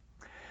Exodus.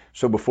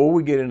 So before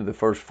we get into the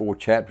first 4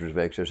 chapters of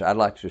Exodus, I'd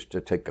like just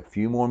to take a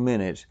few more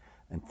minutes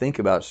and think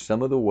about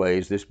some of the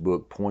ways this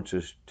book points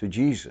us to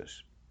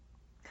Jesus.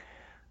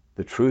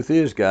 The truth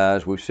is,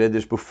 guys, we've said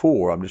this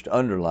before, I'm just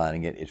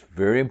underlining it. It's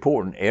very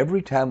important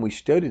every time we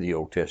study the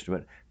Old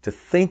Testament to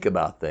think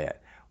about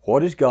that.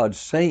 What is God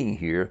saying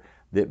here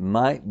that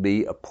might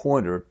be a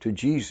pointer to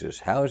Jesus?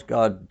 How is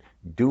God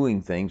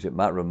doing things that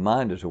might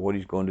remind us of what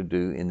he's going to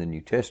do in the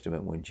New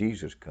Testament when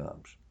Jesus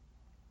comes?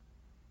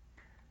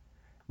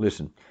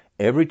 Listen,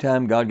 every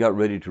time God got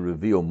ready to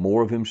reveal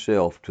more of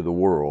himself to the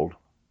world,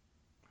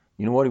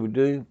 you know what he would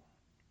do?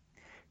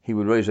 He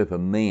would raise up a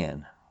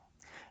man,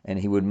 and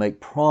he would make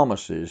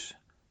promises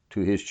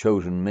to his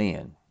chosen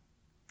man.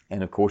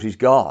 And of course, he's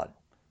God.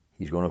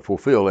 He's going to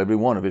fulfill every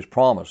one of his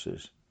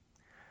promises.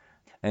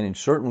 And in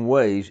certain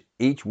ways,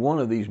 each one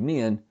of these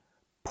men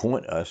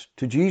point us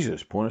to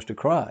Jesus, point us to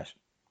Christ.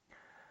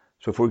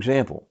 So, for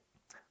example,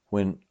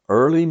 when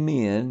early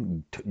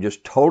men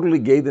just totally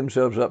gave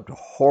themselves up to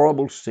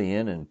horrible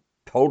sin and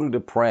total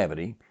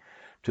depravity,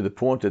 to the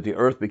point that the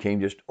earth became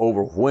just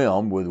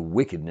overwhelmed with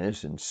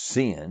wickedness and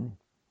sin,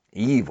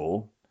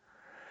 evil,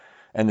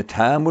 and the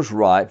time was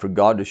right for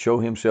God to show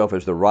himself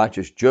as the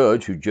righteous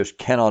judge who just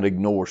cannot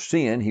ignore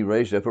sin, he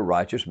raised up a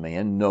righteous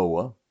man,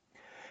 Noah.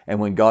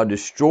 And when God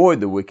destroyed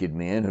the wicked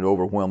men who had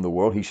overwhelmed the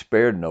world, he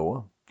spared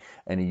Noah,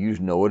 and he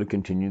used Noah to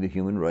continue the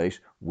human race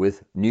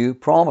with new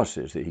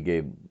promises that he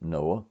gave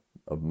Noah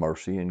of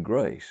mercy and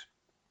grace.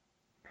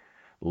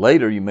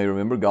 Later, you may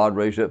remember, God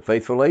raised up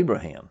faithful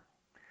Abraham,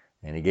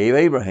 and he gave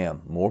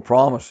Abraham more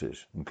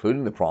promises,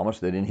 including the promise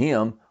that in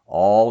him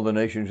all the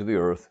nations of the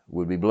earth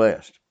would be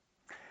blessed.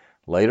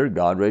 Later,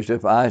 God raised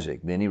up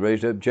Isaac, then he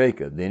raised up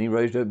Jacob, then he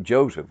raised up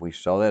Joseph. We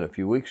saw that a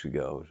few weeks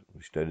ago.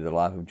 We studied the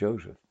life of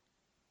Joseph.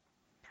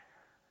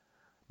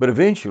 But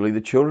eventually,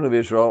 the children of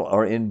Israel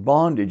are in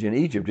bondage in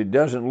Egypt. It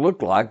doesn't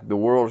look like the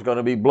world's going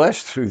to be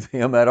blessed through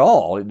them at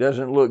all. It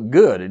doesn't look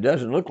good. It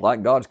doesn't look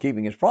like God's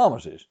keeping his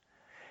promises.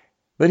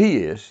 But he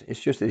is. It's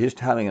just that his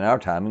timing and our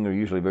timing are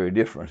usually very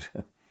different.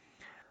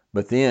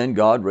 But then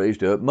God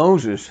raised up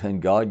Moses,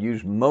 and God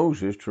used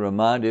Moses to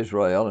remind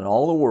Israel and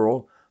all the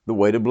world the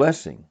way to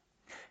blessing.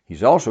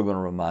 He's also going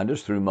to remind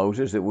us through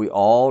Moses that we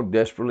all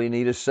desperately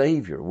need a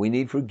Savior. We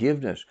need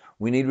forgiveness.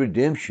 We need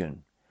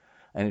redemption.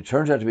 And it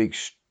turns out to be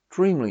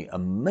extremely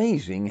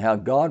amazing how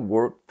God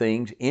worked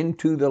things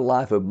into the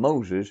life of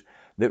Moses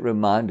that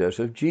remind us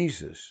of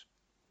Jesus.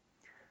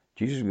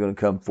 Jesus is going to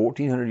come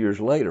 1,400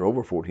 years later,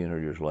 over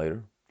 1,400 years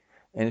later,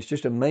 and it's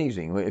just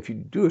amazing. If you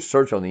do a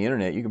search on the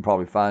internet, you can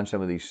probably find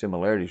some of these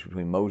similarities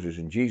between Moses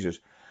and Jesus,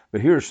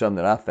 but here are some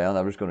that I found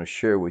I'm just going to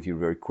share with you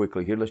very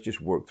quickly. Here, let's just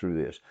work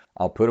through this.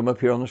 I'll put them up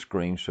here on the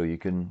screen so you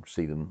can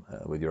see them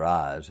with your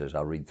eyes as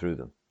I read through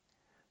them.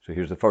 So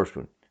here's the first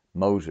one.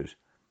 Moses.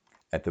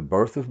 At the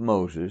birth of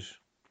Moses,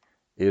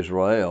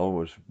 Israel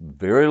was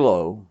very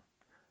low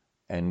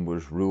and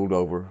was ruled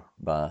over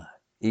by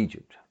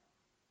Egypt.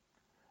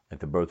 At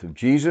the birth of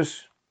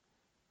Jesus,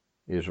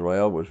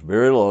 Israel was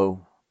very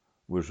low,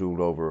 was ruled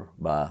over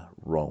by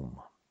Rome.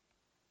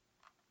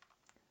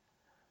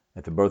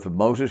 At the birth of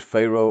Moses,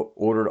 Pharaoh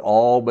ordered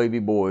all baby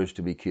boys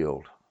to be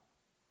killed.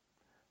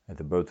 At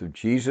the birth of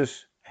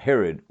Jesus,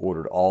 Herod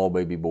ordered all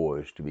baby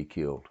boys to be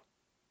killed.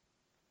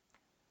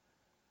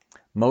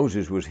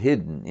 Moses was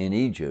hidden in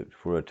Egypt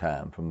for a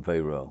time from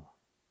Pharaoh.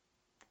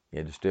 He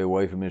had to stay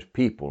away from his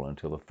people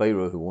until the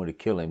Pharaoh who wanted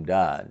to kill him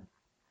died.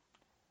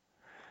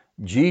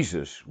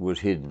 Jesus was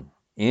hidden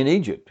in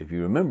Egypt. If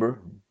you remember,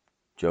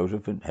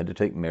 Joseph had to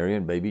take Mary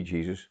and baby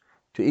Jesus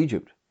to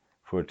Egypt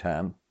for a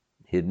time,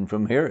 hidden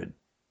from Herod.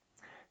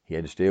 He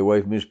had to stay away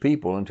from his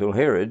people until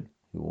Herod,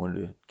 who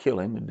wanted to kill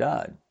him, had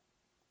died.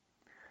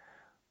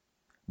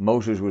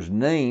 Moses was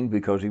named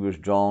because he was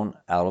drawn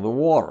out of the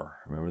water.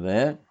 Remember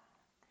that?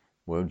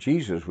 Well,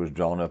 Jesus was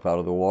drawn up out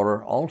of the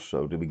water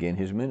also to begin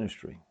his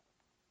ministry.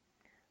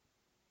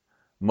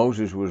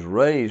 Moses was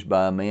raised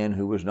by a man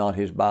who was not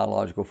his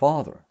biological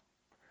father.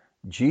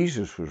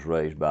 Jesus was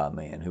raised by a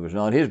man who was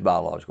not his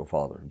biological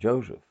father,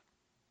 Joseph.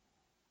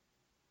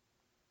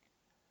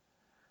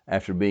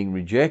 After being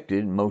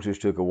rejected, Moses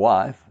took a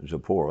wife,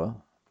 Zipporah,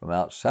 from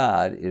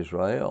outside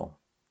Israel.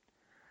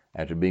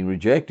 After being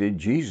rejected,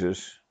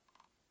 Jesus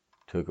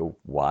took a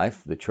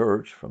wife, the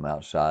church, from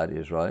outside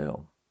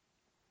Israel.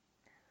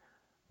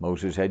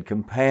 Moses had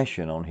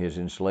compassion on his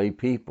enslaved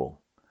people.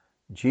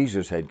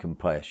 Jesus had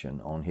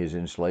compassion on his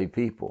enslaved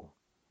people.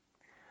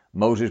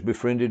 Moses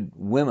befriended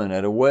women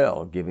at a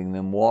well, giving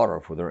them water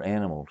for their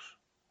animals.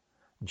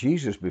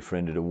 Jesus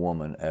befriended a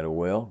woman at a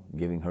well,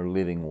 giving her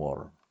living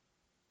water.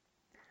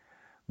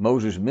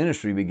 Moses'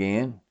 ministry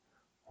began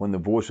when the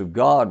voice of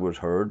God was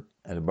heard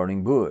at a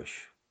burning bush.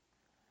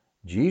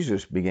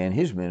 Jesus began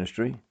his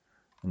ministry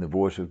when the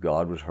voice of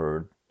God was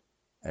heard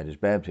at his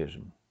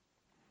baptism.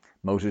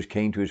 Moses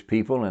came to his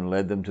people and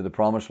led them to the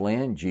promised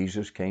land.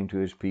 Jesus came to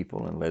his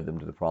people and led them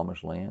to the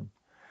promised land.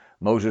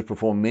 Moses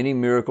performed many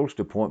miracles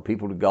to point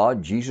people to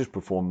God. Jesus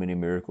performed many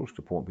miracles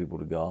to point people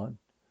to God.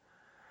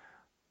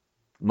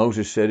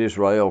 Moses set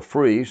Israel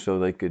free so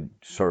they could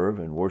serve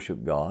and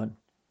worship God.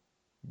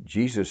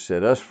 Jesus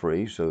set us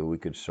free so that we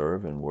could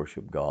serve and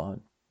worship God.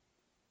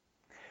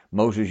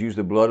 Moses used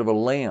the blood of a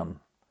lamb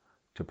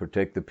to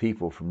protect the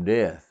people from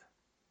death.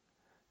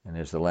 And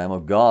as the Lamb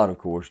of God, of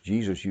course,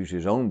 Jesus used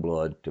his own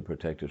blood to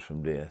protect us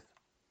from death.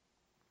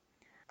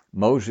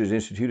 Moses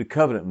instituted a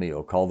covenant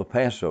meal called the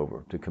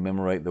Passover to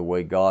commemorate the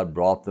way God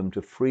brought them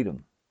to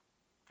freedom.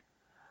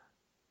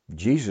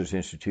 Jesus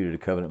instituted a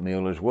covenant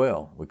meal as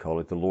well. We call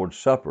it the Lord's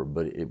Supper,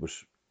 but it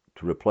was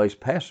to replace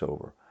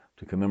Passover,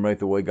 to commemorate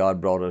the way God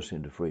brought us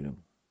into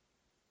freedom.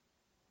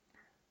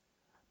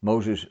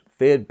 Moses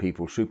fed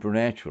people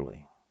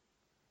supernaturally.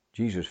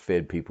 Jesus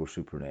fed people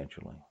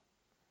supernaturally.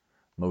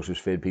 Moses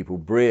fed people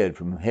bread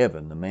from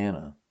heaven, the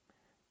manna.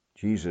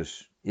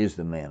 Jesus is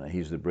the manna.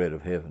 He's the bread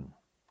of heaven.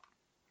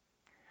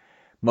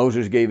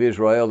 Moses gave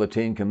Israel the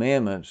 10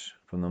 Commandments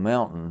from the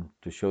mountain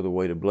to show the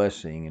way to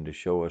blessing and to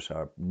show us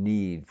our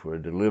need for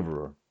a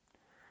deliverer.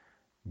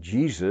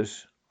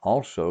 Jesus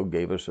also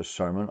gave us a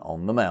Sermon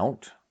on the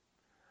Mount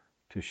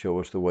to show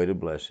us the way to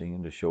blessing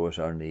and to show us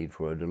our need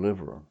for a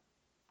deliverer.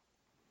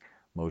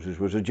 Moses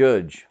was a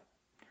judge.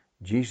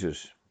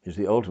 Jesus is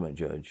the ultimate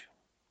judge.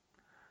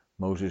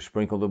 Moses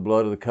sprinkled the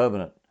blood of the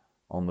covenant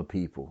on the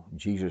people.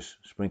 Jesus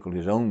sprinkled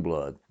his own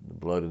blood, the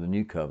blood of the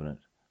new covenant,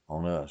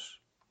 on us.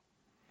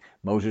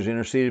 Moses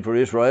interceded for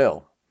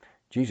Israel.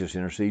 Jesus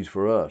intercedes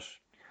for us.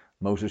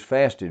 Moses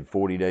fasted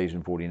 40 days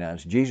and 40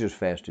 nights. Jesus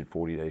fasted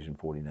 40 days and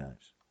 40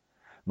 nights.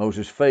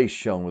 Moses' face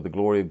shone with the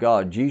glory of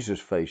God. Jesus'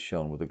 face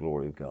shone with the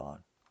glory of God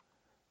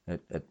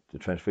at the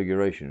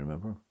Transfiguration,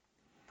 remember?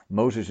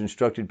 Moses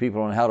instructed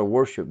people on how to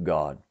worship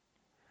God.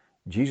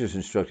 Jesus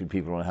instructed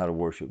people on how to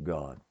worship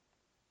God.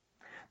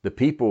 The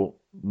people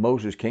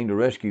Moses came to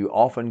rescue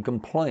often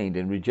complained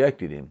and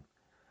rejected him.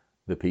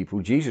 The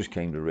people Jesus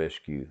came to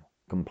rescue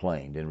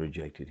complained and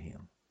rejected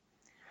him.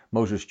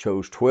 Moses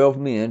chose 12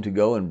 men to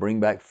go and bring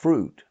back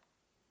fruit.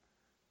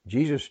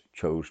 Jesus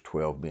chose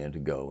 12 men to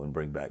go and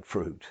bring back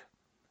fruit.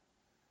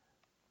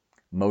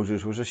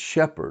 Moses was a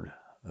shepherd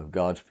of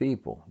God's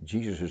people.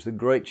 Jesus is the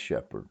great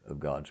shepherd of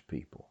God's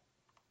people.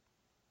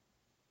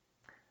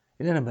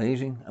 Isn't that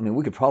amazing? I mean,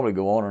 we could probably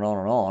go on and on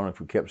and on if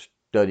we kept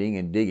studying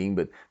and digging,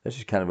 but this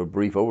is kind of a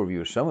brief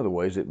overview of some of the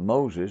ways that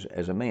Moses,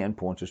 as a man,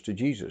 points us to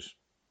Jesus.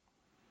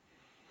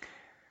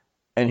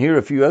 And here are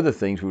a few other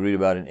things we read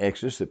about in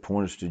Exodus that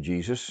point us to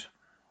Jesus.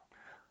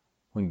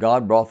 When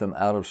God brought them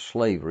out of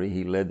slavery,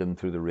 he led them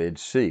through the Red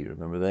Sea.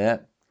 Remember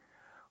that?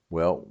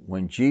 Well,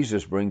 when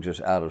Jesus brings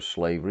us out of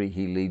slavery,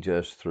 he leads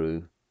us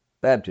through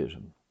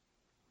baptism.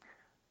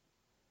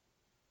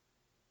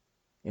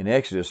 In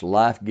Exodus,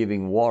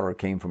 life-giving water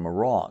came from a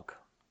rock.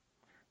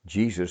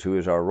 Jesus, who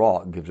is our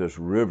rock, gives us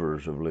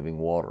rivers of living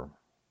water,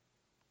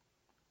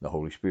 the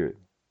Holy Spirit.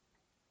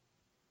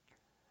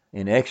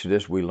 In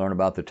Exodus, we learn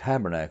about the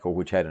tabernacle,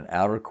 which had an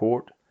outer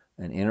court,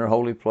 an inner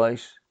holy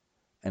place,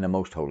 and a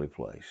most holy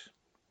place,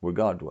 where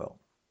God dwelt.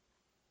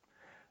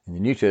 In the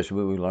New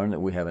Testament, we learn that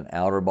we have an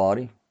outer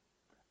body,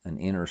 an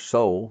inner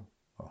soul,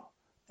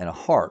 and a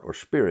heart or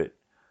spirit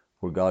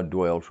where God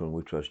dwells when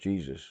we trust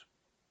Jesus.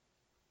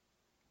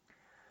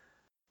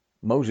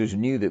 Moses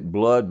knew that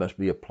blood must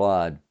be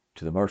applied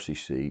to the mercy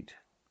seat.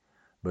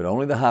 But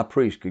only the high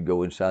priest could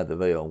go inside the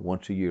veil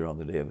once a year on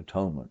the Day of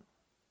Atonement.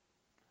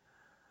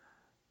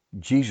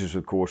 Jesus,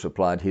 of course,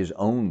 applied his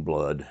own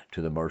blood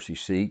to the mercy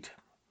seat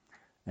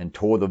and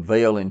tore the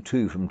veil in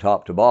two from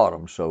top to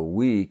bottom so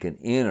we can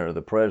enter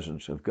the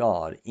presence of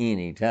God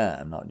any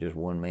time, not just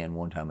one man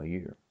one time a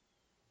year.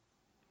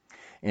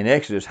 In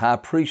Exodus, high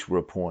priests were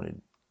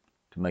appointed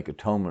to make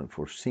atonement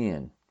for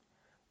sin.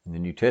 In the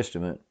New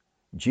Testament,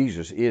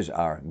 Jesus is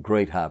our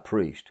great high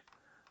priest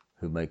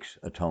who makes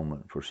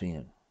atonement for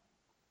sin.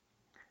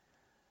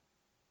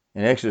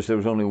 In Exodus, there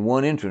was only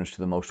one entrance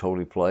to the most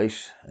holy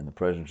place and the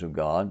presence of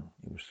God.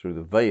 It was through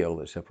the veil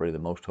that separated the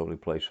most holy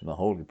place from the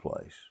holy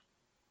place.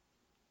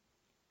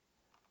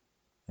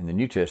 In the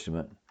New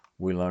Testament,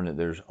 we learn that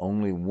there's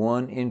only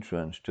one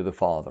entrance to the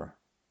Father,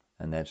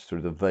 and that's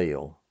through the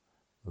veil,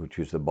 which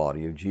is the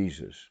body of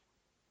Jesus.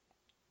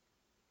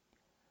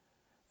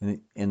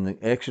 In the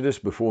Exodus,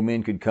 before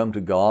men could come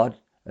to God,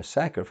 a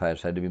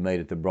sacrifice had to be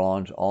made at the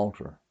bronze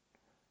altar,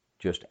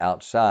 just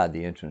outside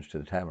the entrance to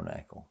the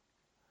tabernacle.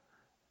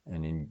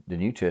 And in the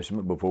New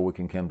Testament, before we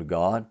can come to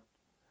God,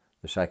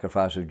 the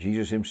sacrifice of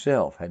Jesus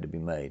himself had to be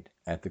made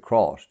at the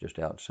cross, just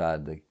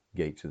outside the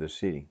gates of the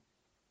city.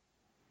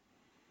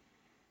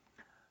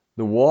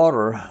 The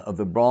water of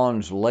the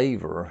bronze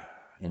laver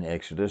in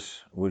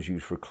Exodus was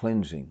used for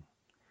cleansing.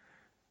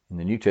 In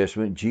the New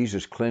Testament,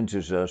 Jesus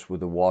cleanses us with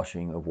the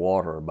washing of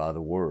water by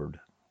the Word.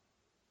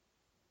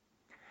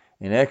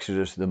 In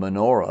Exodus, the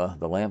menorah,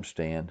 the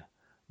lampstand,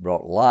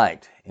 brought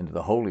light into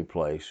the holy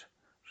place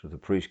so the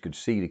priests could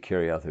see to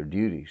carry out their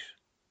duties.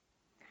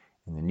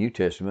 In the New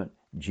Testament,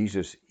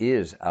 Jesus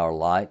is our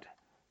light.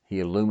 He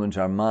illumines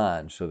our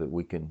minds so that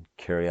we can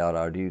carry out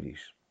our duties.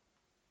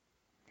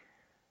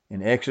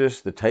 In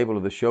Exodus, the table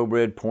of the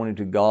showbread pointed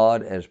to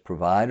God as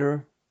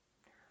provider.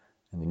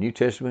 In the New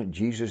Testament,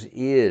 Jesus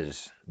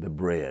is the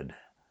bread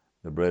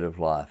of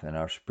life, and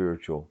our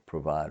spiritual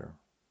provider.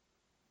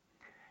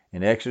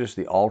 In Exodus,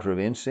 the altar of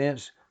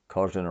incense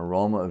caused an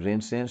aroma of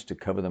incense to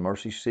cover the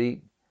mercy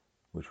seat,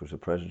 which was the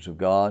presence of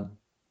God.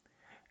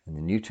 In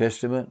the New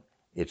Testament,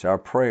 it's our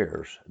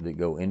prayers that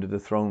go into the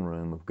throne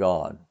room of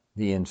God.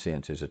 The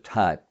incense is a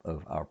type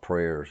of our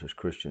prayers as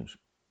Christians.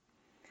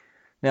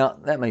 Now,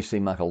 that may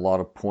seem like a lot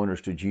of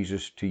pointers to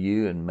Jesus to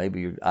you, and maybe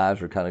your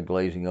eyes are kind of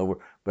glazing over,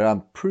 but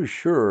I'm pretty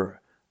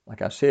sure,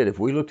 like I said, if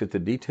we looked at the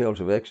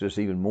details of Exodus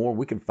even more,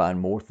 we could find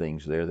more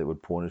things there that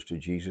would point us to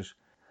Jesus.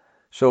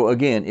 So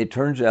again, it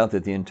turns out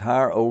that the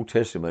entire Old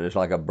Testament is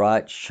like a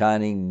bright,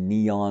 shining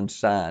neon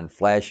sign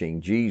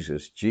flashing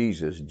Jesus,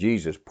 Jesus,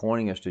 Jesus,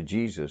 pointing us to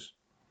Jesus.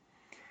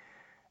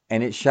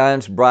 And it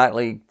shines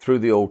brightly through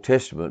the Old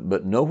Testament,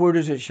 but nowhere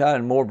does it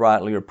shine more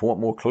brightly or point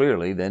more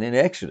clearly than in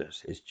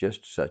Exodus. It's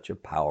just such a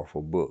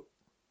powerful book.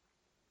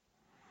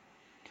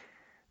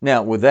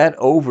 Now, with that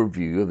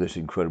overview of this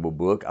incredible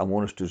book, I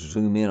want us to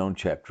zoom in on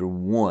chapter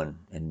 1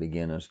 and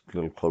begin a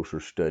little closer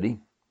study.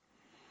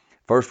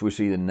 First, we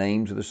see the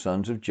names of the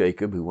sons of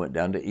Jacob who went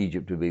down to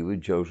Egypt to be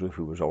with Joseph,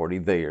 who was already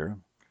there.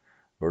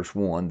 Verse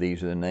 1,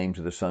 these are the names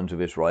of the sons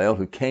of Israel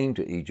who came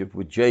to Egypt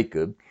with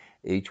Jacob,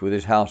 each with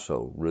his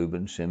household: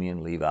 Reuben,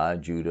 Simeon, Levi,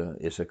 Judah,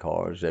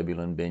 Issachar,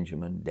 Zebulun,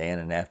 Benjamin, Dan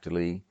and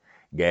Naphtali,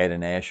 Gad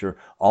and Asher.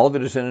 All the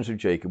descendants of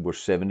Jacob were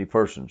 70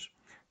 persons.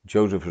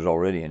 Joseph was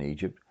already in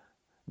Egypt.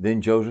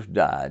 Then Joseph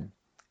died,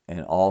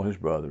 and all his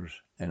brothers,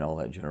 and all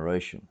that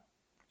generation.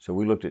 So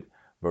we looked at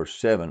verse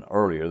 7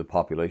 earlier. The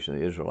population of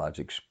the Israelites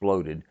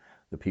exploded.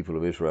 The people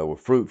of Israel were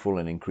fruitful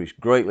and increased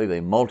greatly.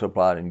 They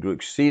multiplied and grew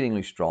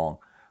exceedingly strong,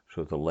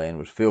 so that the land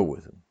was filled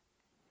with them.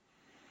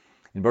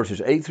 In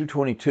verses 8 through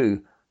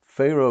 22,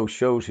 Pharaoh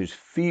shows his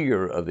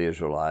fear of the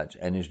Israelites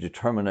and his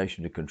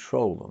determination to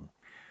control them.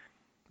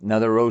 Now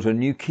there arose a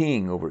new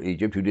king over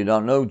Egypt who did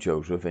not know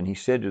Joseph, and he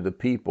said to the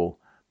people,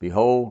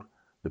 behold,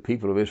 the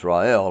people of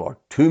Israel are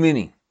too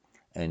many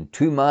and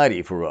too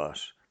mighty for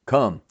us.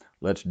 Come,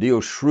 let's deal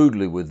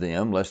shrewdly with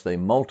them, lest they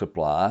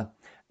multiply,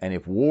 and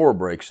if war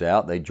breaks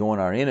out, they join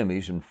our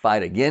enemies and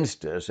fight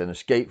against us and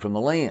escape from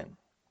the land.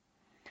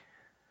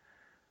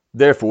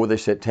 Therefore they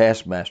set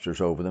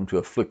taskmasters over them to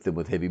afflict them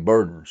with heavy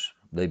burdens.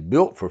 They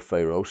built for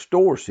Pharaoh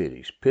store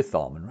cities,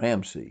 Pithom and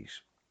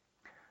Ramses.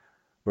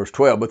 Verse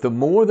 12, but the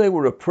more they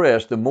were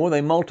oppressed, the more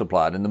they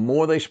multiplied, and the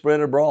more they spread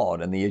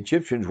abroad. And the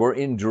Egyptians were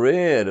in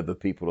dread of the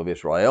people of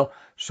Israel,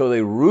 so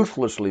they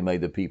ruthlessly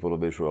made the people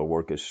of Israel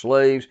work as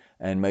slaves,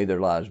 and made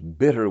their lives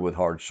bitter with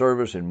hard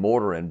service in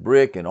mortar and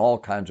brick, and all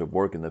kinds of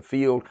work in the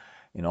field.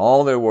 In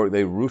all their work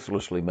they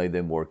ruthlessly made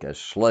them work as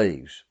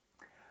slaves.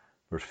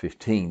 Verse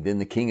 15, then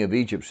the king of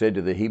Egypt said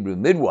to the Hebrew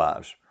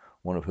midwives,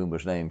 one of whom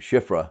was named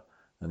Shiphrah,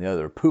 and the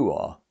other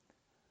Puah.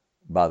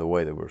 By the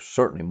way, there were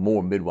certainly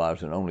more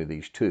midwives than only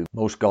these two.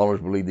 Most scholars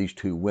believe these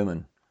two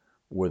women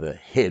were the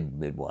head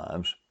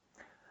midwives.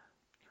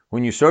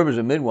 When you serve as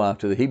a midwife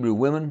to the Hebrew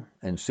women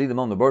and see them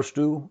on the birth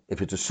stool,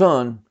 if it's a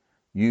son,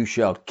 you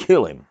shall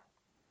kill him.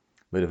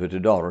 But if it's a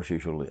daughter, she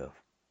shall live.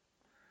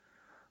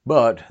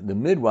 But the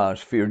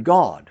midwives feared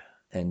God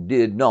and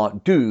did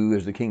not do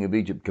as the king of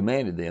Egypt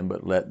commanded them,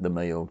 but let the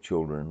male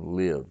children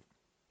live.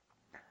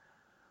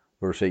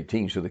 Verse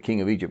 18, so the king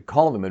of Egypt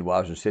called the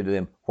midwives and said to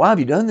them, why have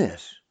you done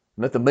this?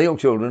 Let the male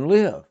children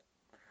live.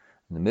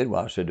 And the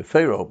midwife said to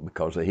Pharaoh,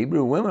 because the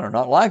Hebrew women are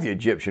not like the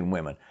Egyptian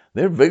women.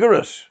 They're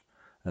vigorous,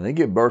 and they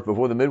give birth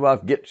before the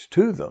midwife gets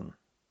to them.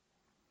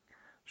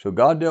 So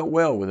God dealt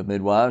well with the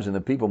midwives, and the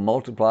people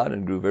multiplied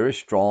and grew very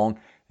strong.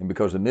 And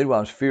because the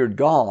midwives feared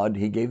God,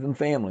 he gave them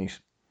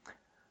families.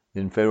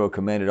 Then Pharaoh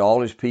commanded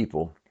all his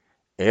people,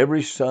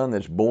 every son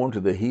that's born to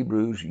the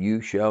Hebrews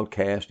you shall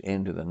cast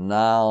into the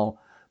Nile,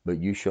 but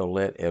you shall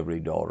let every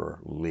daughter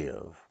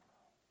live.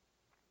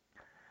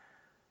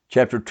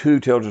 Chapter 2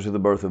 tells us of the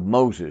birth of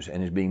Moses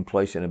and his being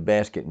placed in a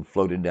basket and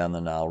floated down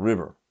the Nile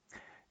River.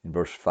 In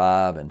verse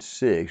 5 and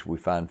 6, we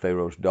find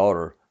Pharaoh's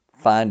daughter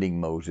finding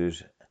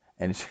Moses,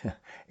 and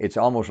it's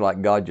almost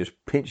like God just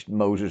pinched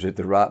Moses at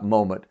the right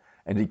moment,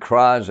 and he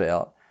cries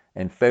out,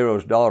 and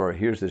Pharaoh's daughter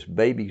hears this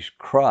baby's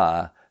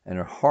cry, and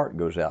her heart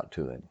goes out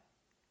to him.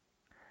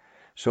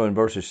 So in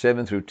verses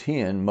 7 through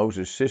 10,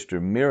 Moses' sister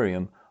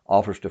Miriam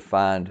offers to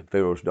find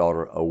Pharaoh's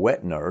daughter a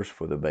wet nurse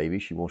for the baby.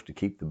 She wants to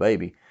keep the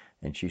baby,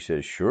 and she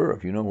says, sure,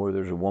 if you know where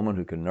there's a woman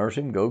who can nurse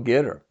him, go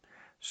get her.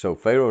 So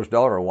Pharaoh's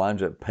daughter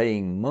winds up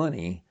paying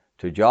money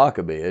to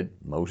Jochebed,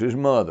 Moses'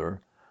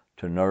 mother,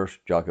 to nurse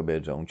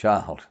Jochebed's own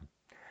child.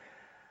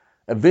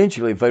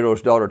 Eventually,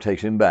 Pharaoh's daughter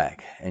takes him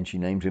back, and she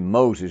names him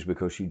Moses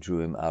because she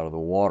drew him out of the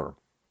water.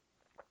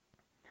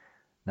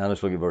 Now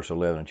let's look at verse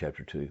 11 in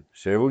chapter 2.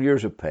 Several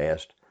years have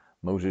passed.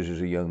 Moses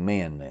is a young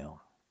man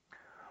now.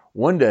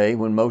 One day,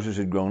 when Moses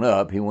had grown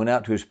up, he went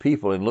out to his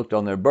people and looked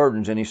on their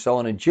burdens, and he saw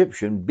an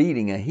Egyptian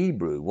beating a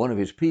Hebrew, one of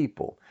his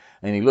people.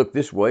 And he looked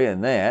this way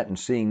and that, and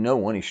seeing no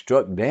one, he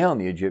struck down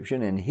the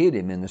Egyptian and hid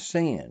him in the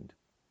sand.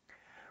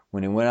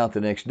 When he went out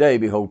the next day,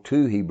 behold,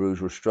 2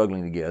 Hebrews were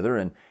struggling together,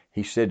 and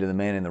he said to the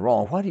man in the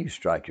wrong, why do you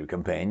strike your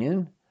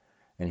companion?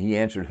 And he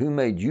answered, who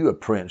made you a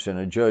prince and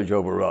a judge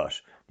over us?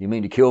 Do you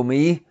mean to kill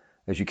me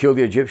as you killed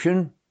the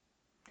Egyptian?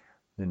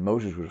 Then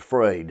Moses was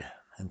afraid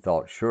and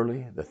thought,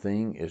 surely the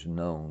thing is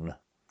known.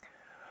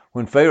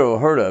 When Pharaoh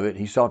heard of it,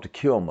 he sought to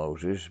kill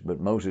Moses, but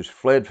Moses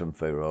fled from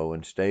Pharaoh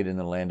and stayed in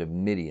the land of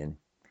Midian,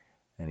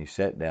 and he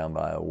sat down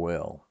by a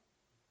well.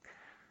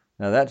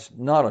 Now that's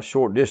not a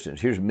short distance.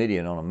 Here's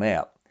Midian on a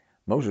map.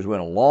 Moses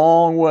went a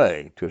long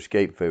way to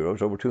escape Pharaoh.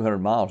 It's over 200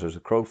 miles as the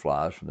crow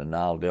flies from the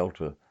Nile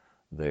Delta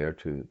there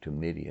to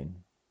Midian.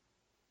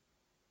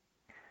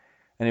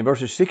 And in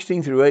verses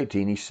 16 through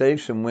 18, he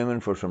saves some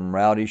women for some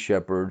rowdy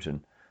shepherds,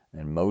 and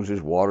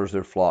Moses waters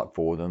their flock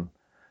for them.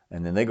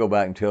 And then they go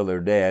back and tell their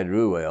dad,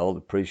 Reuel,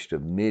 the priest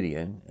of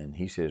Midian, and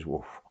he says,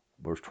 well,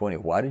 verse 20,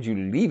 why did you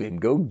leave him?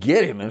 Go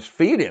get him and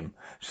feed him.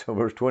 So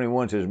verse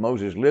 21 says,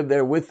 Moses lived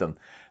there with them,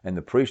 and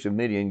the priest of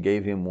Midian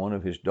gave him one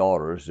of his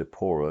daughters,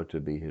 Zipporah,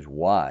 to be his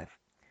wife.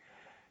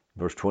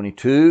 Verse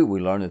 22, we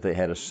learn that they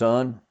had a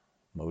son,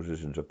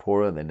 Moses and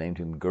Zipporah, and they named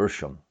him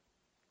Gershom.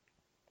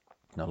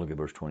 Now look at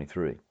verse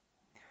 23.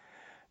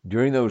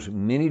 During those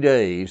many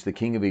days, the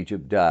king of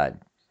Egypt died,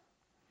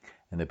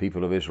 and the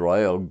people of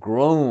Israel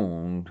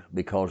groaned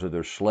because of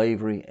their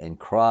slavery and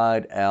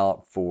cried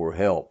out for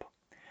help.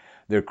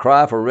 Their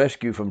cry for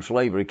rescue from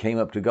slavery came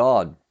up to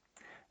God,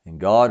 and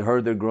God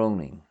heard their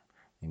groaning.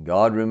 And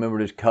God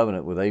remembered his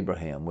covenant with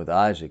Abraham, with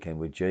Isaac, and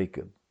with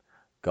Jacob.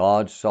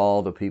 God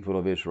saw the people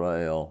of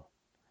Israel,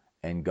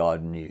 and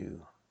God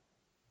knew.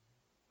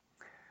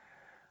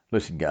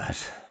 Listen,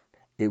 guys,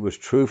 it was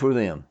true for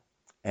them,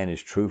 and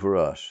it's true for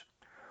us.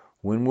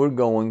 When we're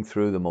going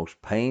through the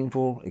most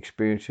painful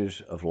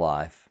experiences of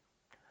life,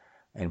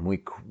 and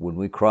when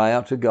we cry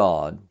out to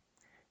God,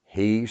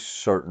 he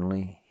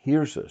certainly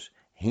hears us.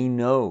 He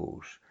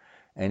knows,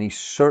 and he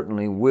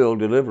certainly will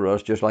deliver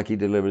us just like he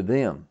delivered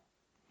them.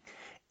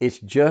 It's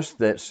just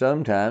that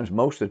sometimes,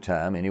 most of the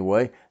time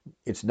anyway,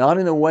 it's not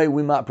in the way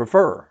we might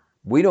prefer.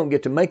 We don't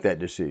get to make that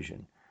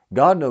decision.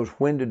 God knows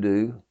when to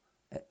do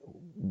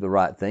the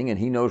right thing, and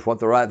he knows what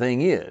the right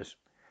thing is.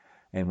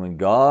 And when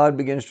God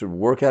begins to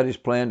work out his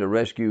plan to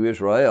rescue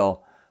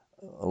Israel,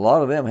 a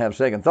lot of them have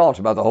second thoughts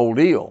about the whole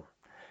deal.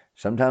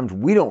 Sometimes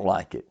we don't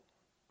like it.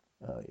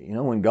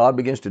 When God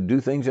begins to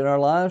do things in our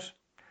lives,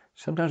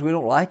 sometimes we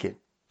don't like it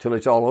till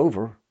it's all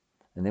over.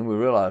 And then we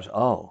realize,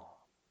 oh,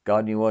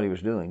 God knew what he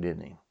was doing,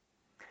 didn't he?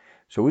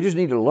 So we just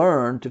need to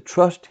learn to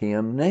trust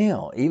him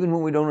now, even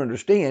when we don't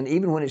understand,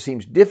 even when it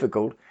seems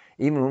difficult,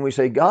 even when we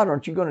say, God,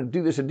 aren't you going to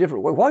do this a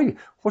different way?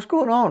 What's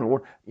going on?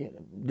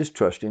 Just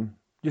trust him.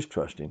 Just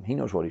trust him. He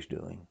knows what he's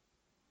doing.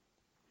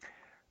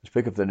 Let's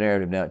pick up the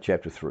narrative now at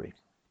chapter 3.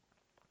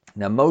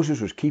 Now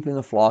Moses was keeping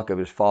the flock of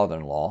his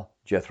father-in-law,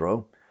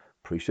 Jethro,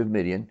 priest of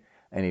Midian,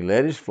 and he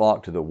led his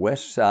flock to the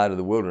west side of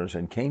the wilderness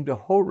and came to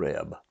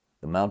Horeb,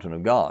 the mountain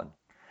of God.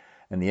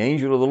 And the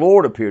angel of the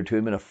Lord appeared to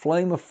him in a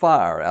flame of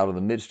fire out of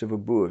the midst of a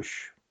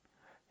bush.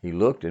 He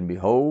looked, and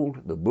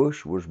behold, the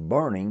bush was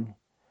burning,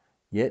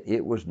 yet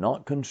it was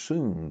not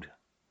consumed.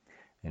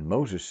 And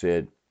Moses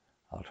said,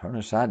 I'll turn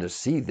aside to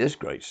see this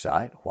great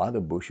sight, why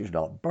the bush is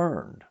not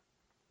burned.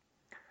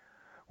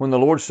 When the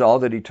Lord saw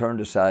that he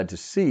turned aside to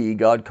see,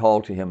 God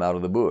called to him out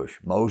of the bush,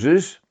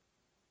 Moses,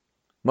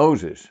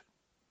 Moses.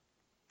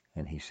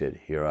 And he said,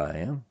 Here I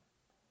am.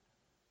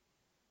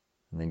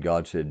 And then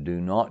God said, do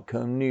not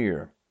come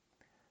near.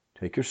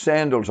 Take your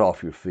sandals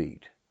off your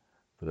feet,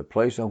 for the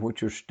place on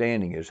which you're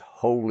standing is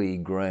holy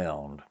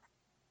ground.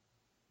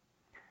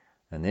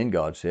 And then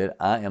God said,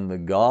 I am the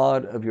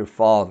God of your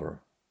father,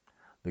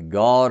 the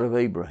God of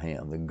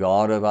Abraham, the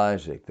God of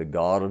Isaac, the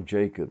God of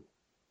Jacob.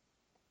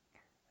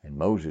 And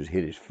Moses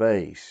hid his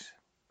face.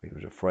 He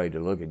was afraid to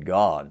look at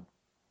God.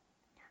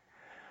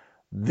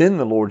 Then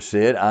the Lord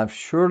said, I've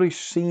surely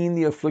seen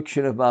the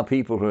affliction of my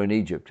people who are in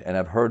Egypt, and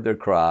I've heard their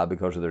cry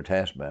because of their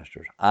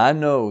taskmasters. I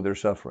know their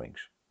sufferings,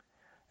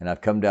 and I've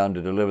come down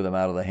to deliver them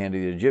out of the hand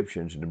of the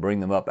Egyptians and to bring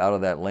them up out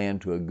of that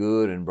land to a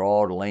good and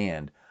broad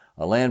land,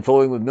 a land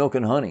flowing with milk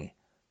and honey,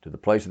 to the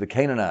place of the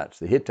Canaanites,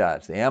 the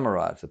Hittites, the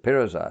Amorites, the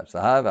Perizzites,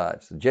 the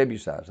Hivites, the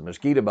Jebusites, the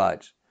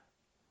Mosquitobites.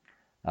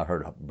 I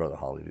heard Brother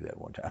Holly do that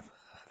one time.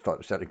 I thought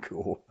it sounded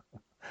cool.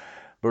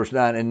 Verse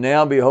 9, and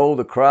now behold,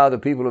 the cry of the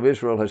people of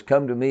Israel has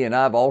come to me, and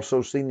I've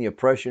also seen the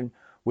oppression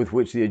with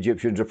which the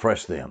Egyptians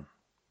oppress them.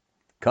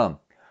 Come,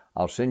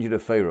 I'll send you to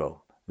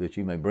Pharaoh, that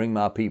you may bring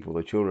my people,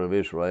 the children of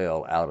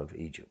Israel, out of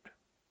Egypt.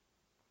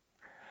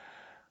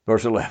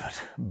 Verse 11,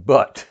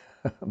 but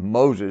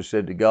Moses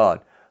said to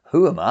God,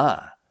 who am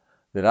I,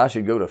 that I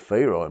should go to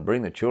Pharaoh and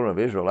bring the children of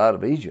Israel out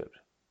of Egypt?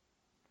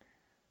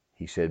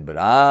 He said, but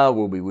I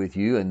will be with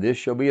you, and this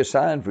shall be a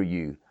sign for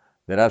you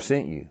that I've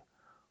sent you.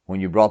 When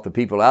you brought the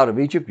people out of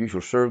Egypt, you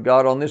shall serve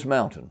God on this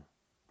mountain.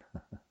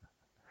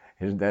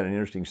 Isn't that an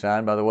interesting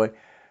sign, by the way?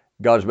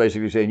 God's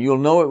basically saying, you'll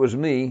know it was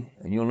me,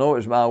 and you'll know it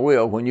was my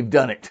will when you've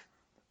done it.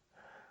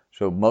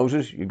 So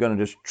Moses, you're going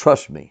to just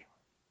trust me.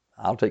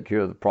 I'll take care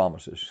of the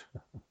promises.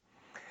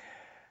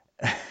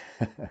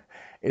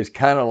 It's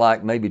kind of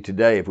like maybe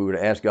today if we were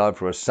to ask God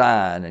for a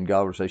sign, and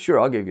God would say, sure,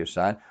 I'll give you a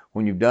sign.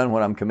 When you've done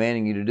what I'm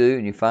commanding you to do,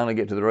 and you finally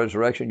get to the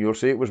resurrection, you'll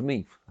see it was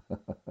me.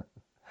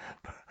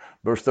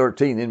 Verse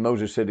 13, then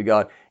Moses said to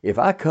God, if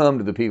I come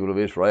to the people of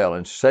Israel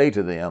and say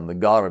to them, the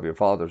God of your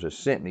fathers has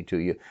sent me to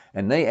you,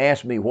 and they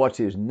ask me, what's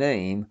his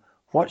name?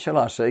 What shall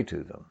I say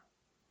to them?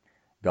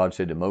 God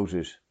said to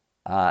Moses,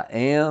 I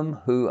am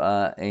who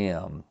I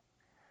am.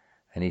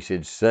 And he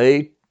said,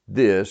 say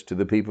this to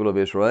the people of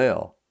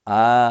Israel,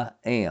 I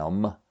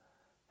am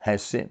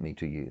has sent me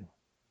to you.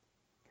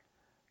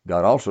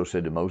 God also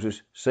said to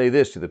Moses, say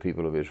this to the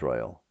people of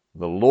Israel,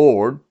 the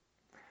Lord.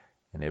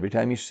 And every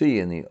time you see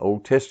in the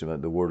Old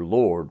Testament the word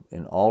Lord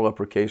in all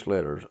uppercase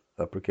letters,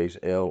 uppercase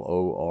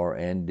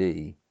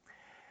L-O-R-D,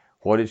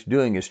 what it's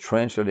doing is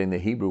translating the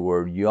Hebrew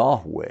word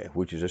Yahweh,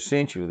 which is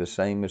essentially the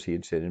same as he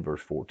had said in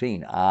verse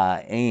 14,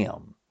 I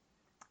am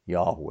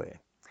Yahweh.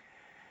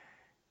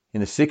 In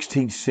the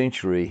 16th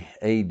century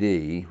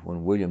A.D.,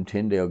 when William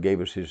Tyndale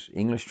gave us his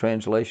English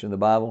translation of the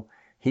Bible,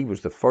 he was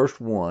the first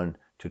one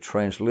to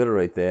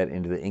transliterate that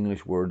into the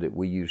English word that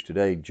we use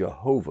today,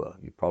 Jehovah.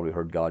 You've probably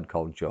heard God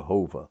called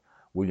Jehovah.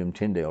 William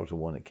Tyndale is the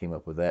one that came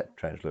up with that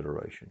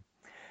transliteration.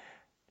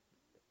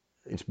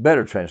 It's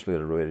better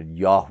transliterated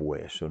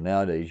Yahweh, so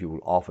nowadays you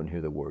will often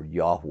hear the word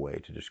Yahweh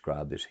to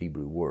describe this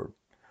Hebrew word.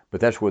 But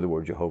that's where the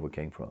word Jehovah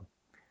came from.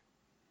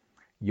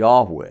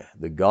 Yahweh,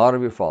 the God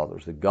of your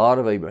fathers, the God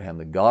of Abraham,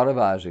 the God of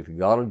Isaac, the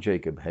God of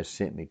Jacob, has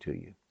sent me to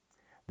you.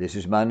 This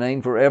is my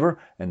name forever,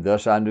 and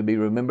thus I'm to be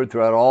remembered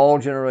throughout all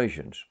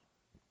generations.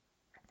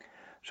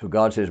 So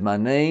God says, my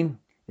name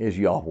is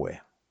Yahweh.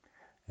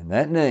 And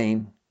that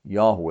name,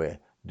 Yahweh,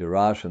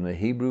 derives from the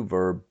Hebrew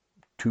verb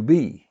to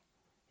be.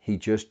 He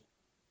just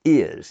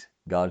is.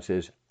 God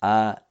says,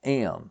 I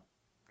am.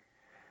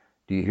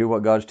 Do you hear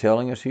what God's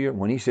telling us here?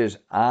 When he says,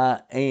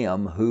 I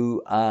am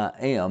who I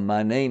am,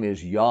 my name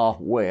is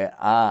Yahweh,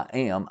 I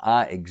am,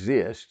 I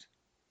exist.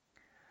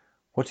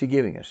 What's he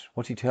giving us?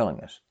 What's he telling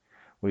us?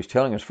 Well, he's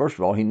telling us, first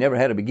of all, he never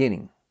had a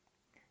beginning.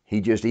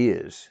 He just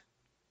is.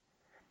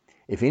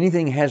 If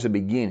anything has a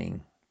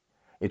beginning,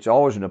 it's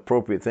always an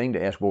appropriate thing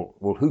to ask,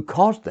 well, who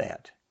caused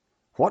that?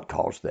 What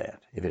caused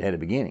that if it had a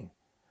beginning?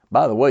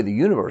 By the way, the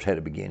universe had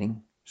a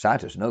beginning.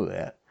 Scientists know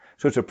that.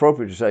 So it's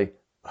appropriate to say,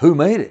 who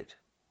made it?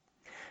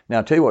 Now,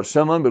 I'll tell you what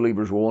some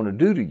unbelievers will want to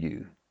do to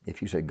you.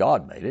 If you say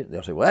God made it,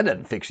 they'll say, well, that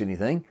doesn't fix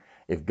anything.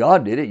 If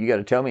God did it, you got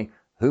to tell me,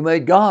 who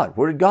made God?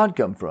 Where did God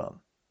come from?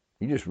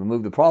 You just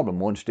remove the problem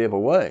one step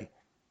away.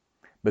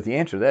 But the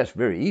answer to that's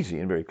very easy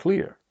and very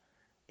clear.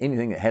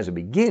 Anything that has a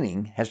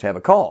beginning has to have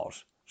a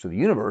cause. So the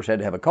universe had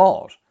to have a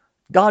cause.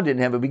 God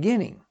didn't have a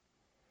beginning.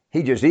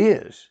 He just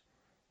is.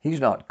 He's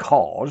not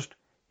caused.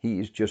 He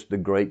is just the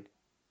great,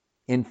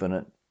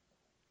 infinite,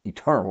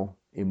 eternal,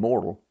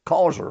 immortal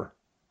causer.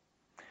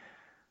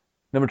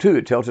 Number two,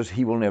 it tells us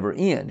he will never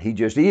end. He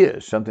just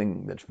is.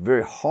 Something that's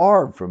very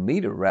hard for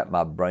me to wrap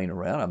my brain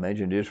around, I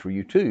imagine it is for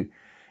you too,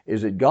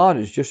 is that God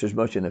is just as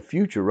much in the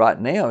future right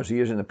now as he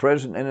is in the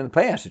present and in the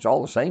past. It's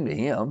all the same to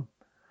him.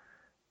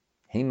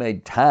 He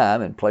made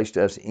time and placed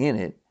us in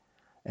it.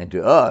 And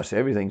to us,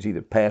 everything's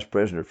either past,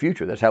 present, or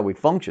future. That's how we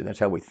function. That's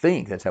how we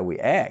think. That's how we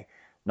act.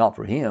 Not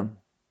for him.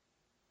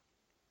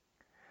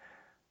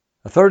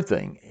 A third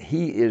thing,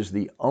 he is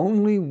the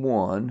only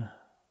one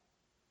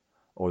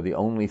or the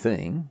only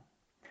thing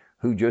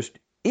who just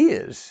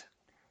is.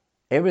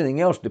 Everything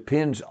else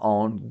depends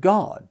on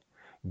God.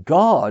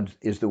 God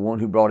is the one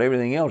who brought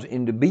everything else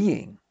into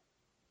being.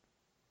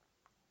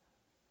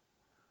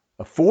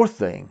 A fourth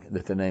thing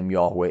that the name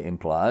Yahweh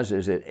implies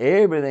is that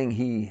everything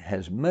he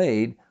has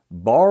made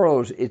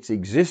borrows its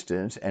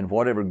existence and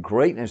whatever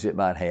greatness it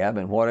might have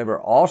and whatever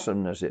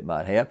awesomeness it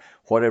might have,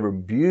 whatever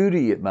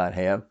beauty it might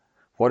have,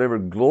 whatever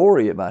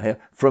glory it might have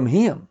from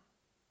him.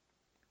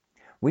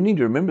 We need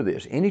to remember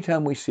this.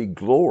 Anytime we see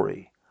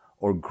glory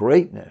or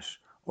greatness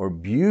or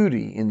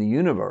beauty in the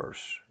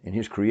universe, in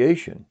his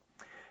creation,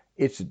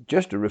 it's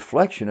just a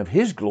reflection of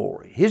his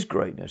glory, his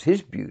greatness,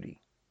 his beauty.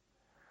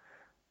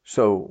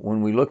 So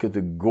when we look at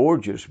the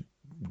gorgeous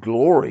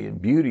glory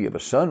and beauty of a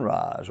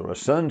sunrise or a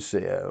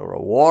sunset or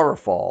a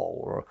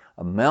waterfall or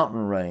a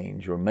mountain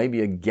range or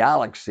maybe a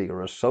galaxy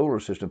or a solar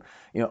system,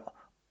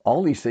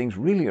 all these things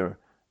really are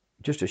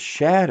just a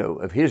shadow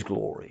of his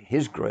glory,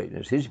 his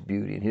greatness, his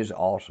beauty, and his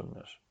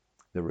awesomeness.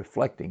 They're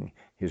reflecting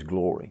his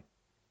glory.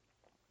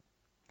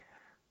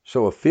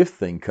 So a fifth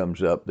thing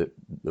comes up that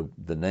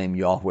the name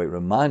Yahweh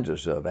reminds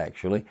us of,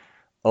 actually.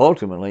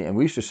 Ultimately, and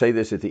we used to say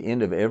this at the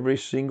end of every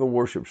single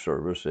worship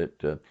service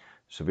at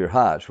Sevier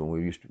Heights,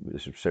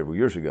 this is several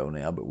years ago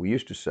now, but we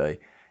used to say,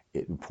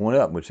 it would point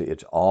up and would say,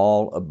 it's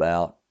all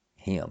about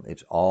him.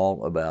 It's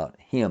all about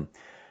him.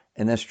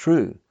 And that's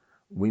true.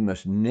 We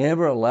must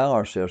never allow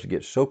ourselves to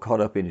get so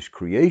caught up in his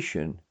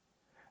creation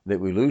that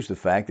we lose the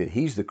fact that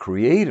he's the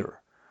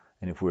creator.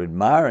 And if we're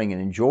admiring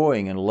and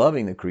enjoying and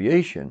loving the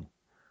creation,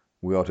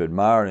 we ought to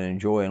admire and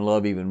enjoy and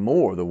love even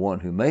more the one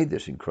who made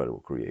this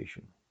incredible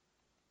creation.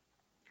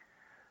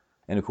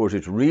 And of course,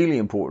 it's really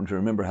important to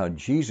remember how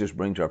Jesus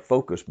brings our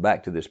focus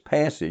back to this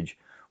passage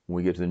when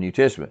we get to the New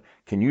Testament.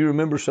 Can you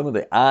remember some of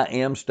the I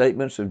am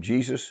statements of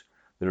Jesus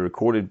that are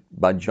recorded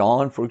by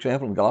John, for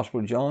example, in the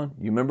Gospel of John?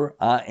 You remember?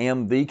 I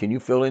am the. Can you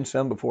fill in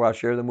some before I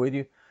share them with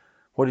you?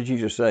 What did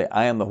Jesus say?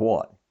 I am the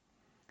what?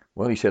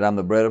 Well, he said, I'm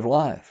the bread of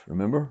life.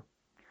 Remember?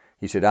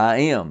 He said, I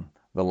am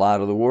the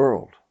light of the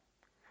world.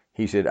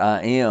 He said,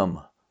 I am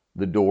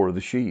the door of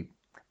the sheep.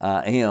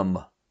 I am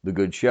the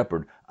good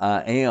shepherd.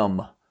 I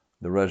am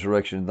the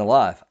resurrection and the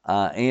life.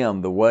 I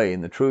am the way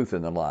and the truth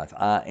and the life.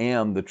 I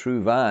am the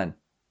true vine.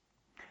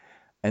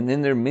 And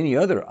then there are many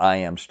other I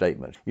am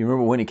statements. You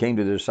remember when he came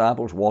to the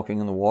disciples walking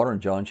in the water in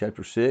John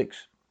chapter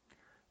 6,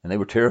 and they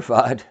were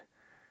terrified?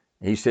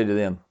 He said to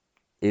them,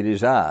 it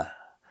is I.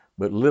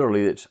 But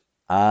literally it's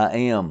I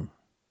am.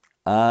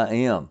 I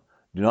am.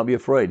 Do not be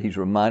afraid. He's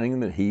reminding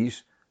them that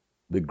he's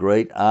the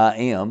great I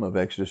am of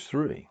Exodus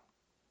 3.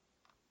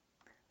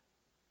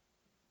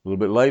 A little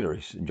bit later,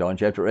 in John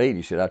chapter 8,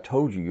 he said, I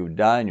told you would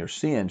die in your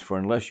sins, for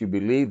unless you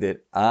believe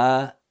that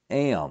I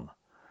am.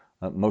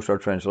 Most of our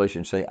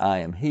translations say I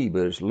am he,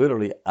 but it's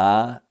literally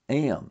I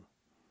am.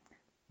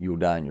 You'll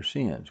die in your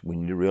sins. We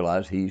need to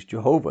realize he's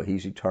Jehovah.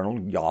 He's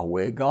eternal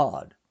Yahweh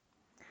God.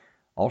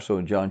 Also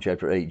in John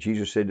chapter 8,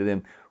 Jesus said to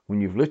them,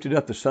 when you've lifted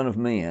up the Son of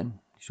Man,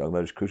 he's talking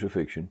about his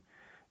crucifixion,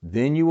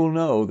 then you will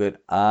know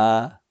that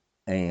I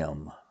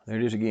am. There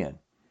it is again.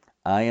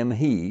 I am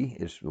he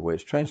is the way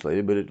it's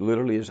translated, but it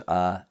literally is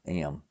I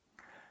am.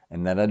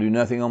 And that I do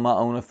nothing on my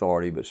own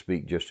authority, but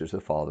speak just as the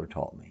Father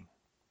taught me.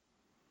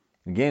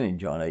 Again in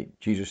John 8,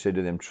 Jesus said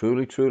to them,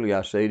 truly, truly,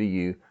 I say to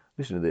you,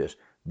 listen to this,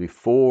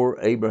 before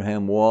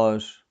Abraham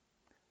was,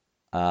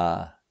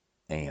 I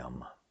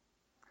am.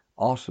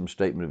 Awesome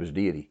statement of his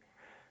deity.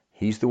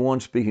 He's the one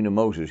speaking to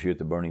Moses here at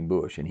the burning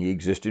bush, and he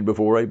existed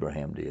before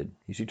Abraham did.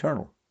 He's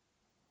eternal.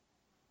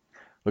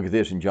 Look at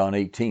this in John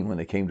 18 when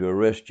they came to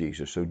arrest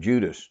Jesus. So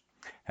Judas,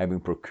 having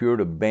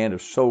procured a band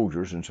of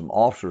soldiers and some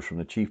officers from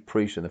the chief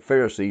priests and the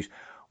Pharisees,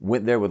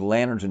 went there with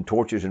lanterns and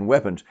torches and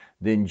weapons.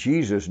 Then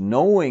Jesus,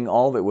 knowing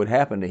all that would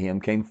happen to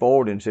him, came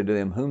forward and said to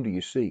them, whom do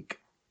you seek?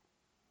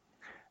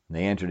 And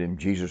they answered him,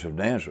 Jesus of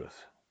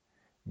Nazareth.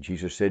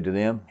 Jesus said to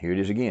them, here it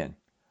is again,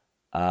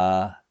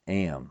 I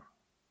am.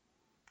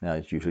 Now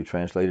it's usually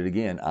translated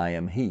again, I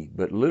am he.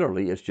 But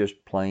literally it's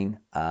just plain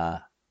I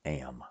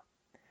am.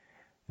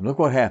 And look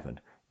what happened.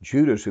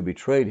 Judas, who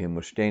betrayed him,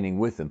 was standing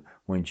with them.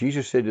 When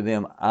Jesus said to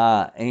them,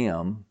 I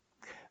am,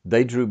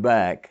 they drew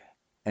back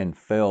and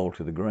fell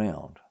to the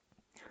ground.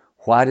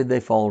 Why did they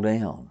fall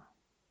down?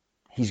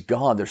 He's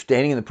God. They're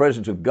standing in the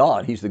presence of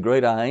God. He's the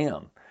great I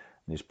am.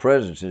 And his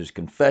presence and his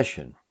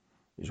confession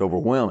is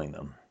overwhelming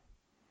them.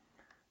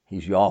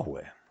 He's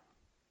Yahweh.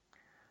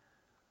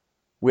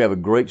 We have a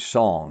great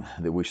song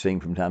that we sing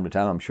from time to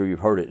time. I'm sure you've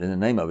heard it. And the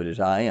name of it is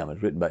I Am.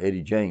 It's written by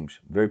Eddie James.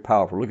 Very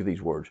powerful. Look at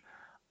these words.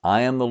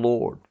 I am the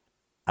Lord.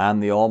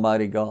 I'm the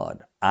Almighty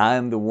God. I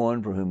am the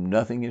one for whom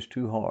nothing is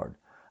too hard.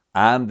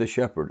 I'm the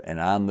shepherd and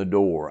I'm the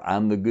door.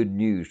 I'm the good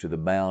news to the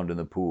bound and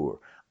the poor.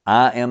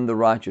 I am the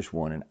righteous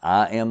one and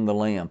I am the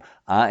lamb.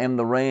 I am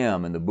the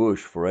ram in the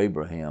bush for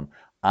Abraham.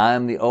 I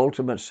am the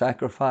ultimate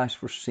sacrifice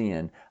for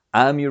sin.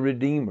 I'm your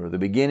Redeemer, the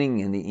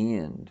beginning and the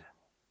end.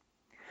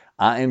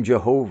 I am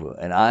Jehovah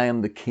and I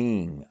am the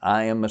King.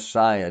 I am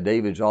Messiah,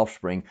 David's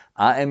offspring.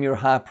 I am your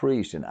high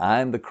priest and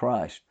I am the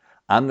Christ.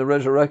 I'm the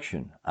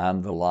resurrection.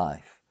 I'm the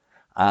life.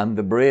 I'm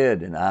the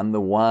bread and I'm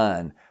the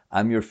wine.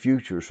 I'm your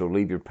future, so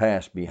leave your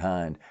past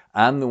behind.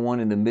 I'm the one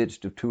in the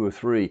midst of two or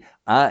three.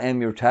 I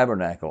am your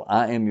tabernacle.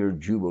 I am your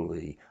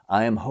jubilee.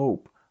 I am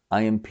hope.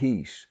 I am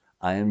peace.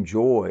 I am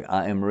joy.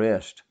 I am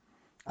rest.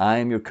 I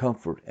am your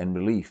comfort and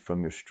relief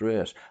from your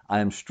stress. I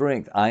am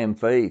strength. I am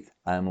faith.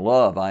 I am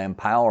love. I am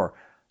power.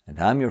 And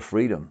I'm your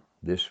freedom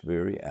this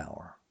very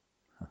hour.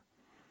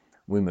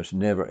 We must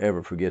never,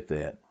 ever forget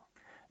that.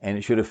 And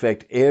it should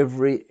affect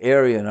every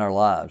area in our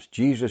lives.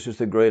 Jesus is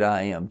the great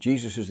I am.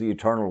 Jesus is the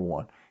eternal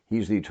one.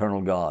 He's the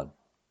eternal God.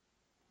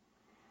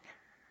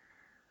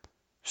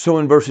 So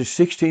in verses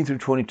 16 through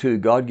 22,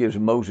 God gives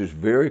Moses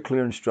very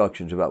clear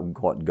instructions about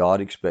what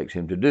God expects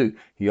him to do.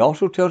 He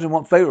also tells him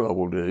what Pharaoh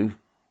will do.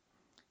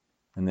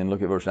 And then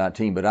look at verse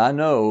 19. But I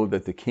know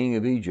that the king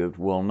of Egypt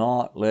will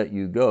not let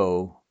you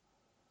go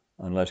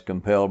unless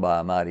compelled by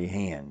a mighty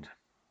hand.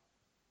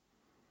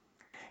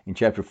 In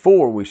chapter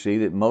 4, we see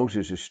that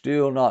Moses is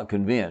still not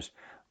convinced.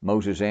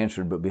 Moses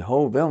answered, but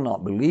behold, they'll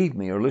not believe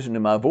me or listen to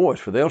my voice,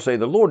 for they'll say,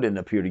 the Lord didn't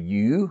appear to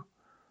you.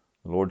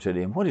 The Lord said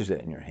to him, what is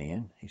that in your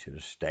hand? He said,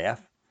 a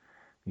staff.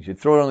 He said,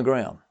 throw it on the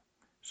ground.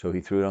 So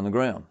he threw it on the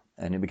ground,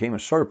 and it became a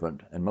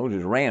serpent, and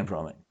Moses ran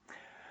from it.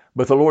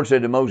 But the Lord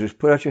said to Moses,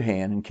 put out your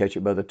hand and catch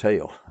it by the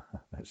tail.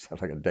 That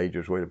sounds like a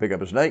dangerous way to pick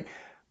up a snake,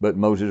 but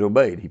Moses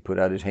obeyed. He put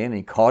out his hand, and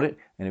he caught it,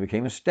 and it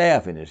became a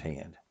staff in his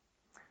hand,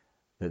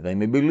 that they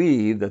may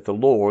believe that the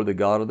Lord, the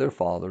God of their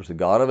fathers, the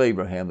God of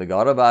Abraham, the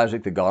God of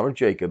Isaac, the God of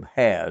Jacob,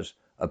 has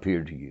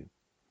appeared to you.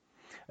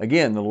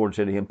 Again, the Lord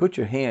said to him, put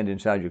your hand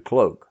inside your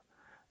cloak.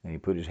 And he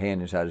put his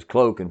hand inside his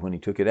cloak, and when he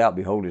took it out,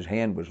 behold, his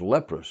hand was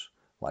leprous,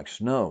 like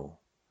snow.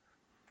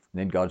 And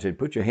then God said,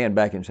 put your hand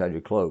back inside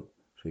your cloak.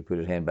 So he put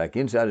his hand back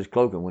inside his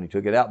cloak, and when he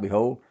took it out,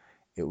 behold,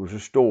 it was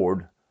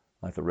restored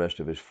like the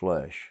rest of his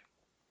flesh.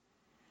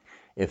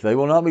 If they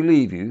will not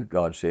believe you,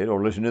 God said,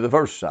 or listen to the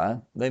first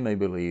sign, they may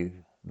believe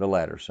the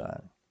latter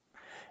sign.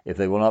 If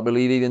they will not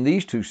believe even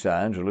these two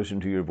signs or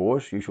listen to your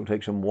voice, you shall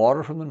take some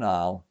water from the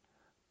Nile,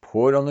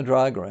 pour it on the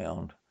dry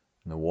ground,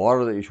 and the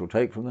water that you shall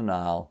take from the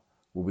Nile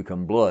will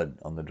become blood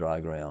on the dry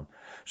ground.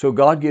 So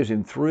God gives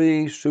him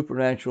 3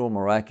 supernatural,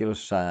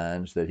 miraculous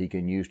signs that he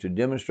can use to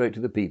demonstrate to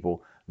the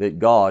people that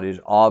God is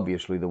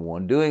obviously the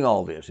one doing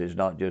all this. It's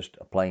not just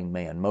a plain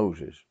man,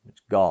 Moses.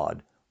 It's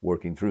God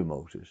working through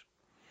Moses.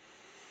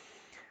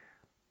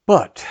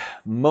 But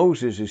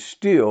Moses is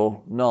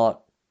still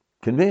not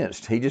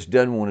convinced. He just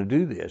doesn't want to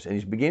do this, and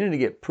he's beginning to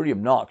get pretty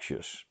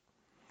obnoxious.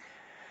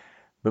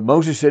 But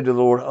Moses said to the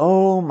Lord,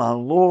 oh, my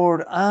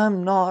Lord,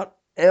 I'm not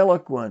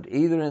eloquent,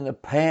 either in the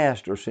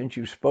past or since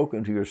you've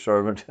spoken to your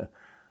servant.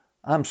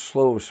 I'm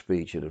slow of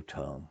speech and of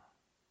tongue.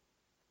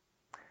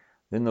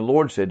 Then the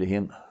Lord said to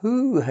him,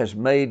 who has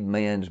made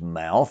man's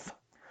mouth?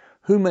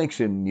 Who makes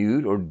him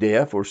mute or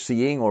deaf or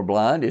seeing or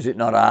blind? Is it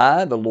not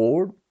I, the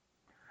Lord?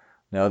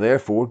 Now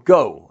therefore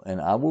go,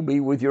 and I will be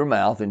with your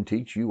mouth and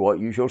teach you what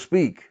you shall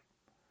speak.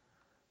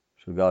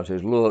 So God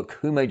says, look,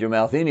 who made your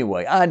mouth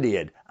anyway? I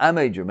did. I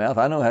made your mouth.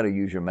 I know how to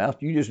use your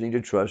mouth. You just need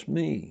to trust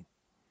me.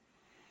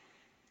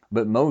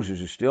 But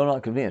Moses is still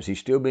not convinced. He's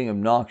still being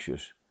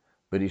obnoxious.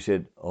 But he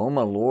said, oh,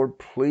 my Lord,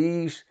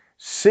 please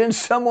send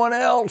someone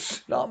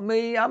else, not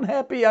me. I'm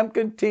happy. I'm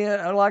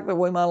content. I like the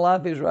way my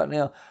life is right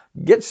now.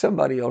 Get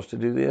somebody else to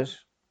do this.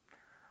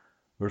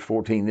 Verse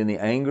 14, then the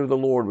anger of the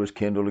Lord was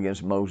kindled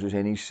against Moses,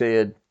 and he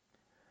said,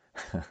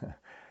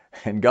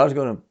 and God's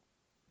going to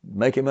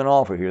make him an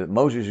offer here that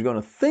Moses is going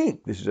to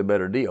think this is a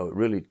better deal. It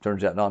really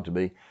turns out not to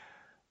be. And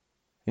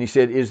he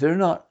said, is there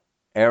not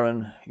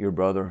Aaron, your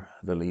brother,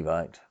 the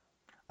Levite?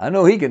 I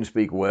know he can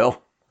speak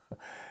well.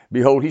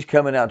 Behold, he's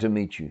coming out to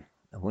meet you.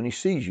 And when he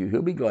sees you,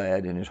 he'll be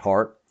glad in his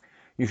heart.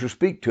 You shall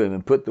speak to him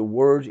and put the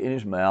words in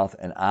his mouth,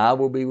 and I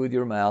will be with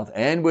your mouth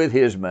and with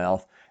his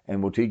mouth,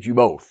 and will teach you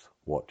both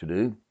what to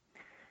do.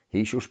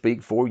 He shall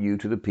speak for you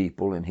to the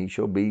people, and he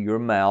shall be your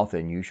mouth,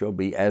 and you shall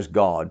be as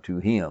God to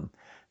him.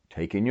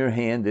 Take in your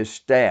hand this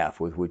staff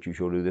with which you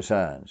shall do the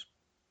signs.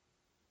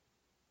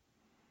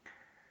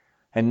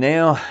 And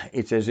now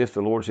it's as if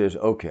the Lord says,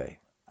 okay,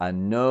 I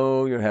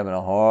know you're having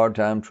a hard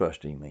time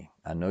trusting me.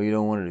 I know you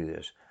don't want to do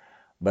this,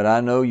 but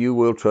I know you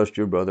will trust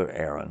your brother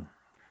Aaron.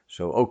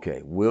 So,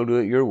 okay, we'll do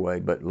it your way,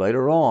 but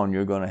later on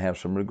you're going to have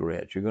some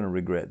regrets. You're going to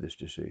regret this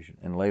decision.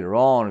 And later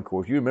on, of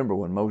course, you remember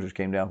when Moses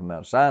came down from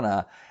Mount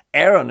Sinai,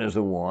 Aaron is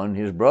the one,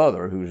 his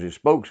brother, who's his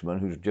spokesman,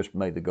 who's just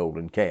made the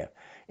golden calf.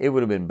 It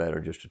would have been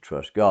better just to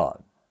trust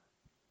God.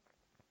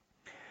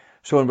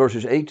 So in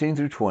verses 18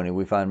 through 20,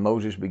 we find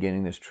Moses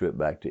beginning this trip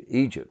back to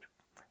Egypt.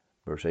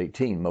 Verse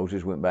 18,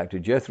 Moses went back to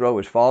Jethro,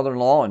 his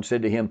father-in-law, and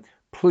said to him,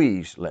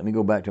 please let me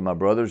go back to my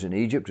brothers in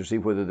Egypt to see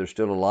whether they're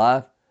still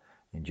alive.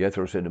 And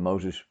Jethro said to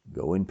Moses,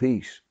 go in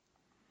peace.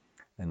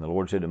 And the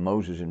Lord said to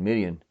Moses in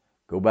Midian,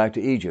 go back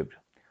to Egypt,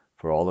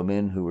 for all the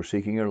men who were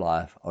seeking your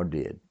life are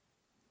dead.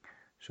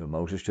 So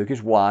Moses took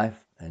his wife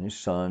and his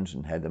sons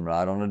and had them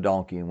ride on a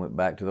donkey and went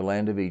back to the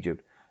land of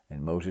Egypt.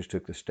 And Moses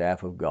took the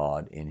staff of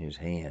God in his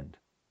hand.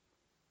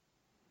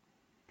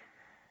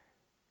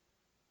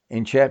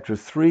 In chapter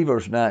 3,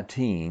 verse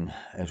 19,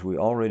 as we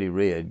already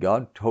read,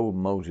 God told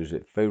Moses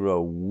that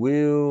Pharaoh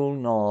will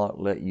not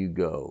let you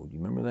go. Do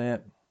you remember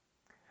that?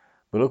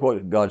 But look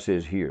what God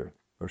says here.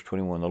 Verse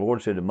 21, the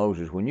Lord said to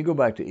Moses, when you go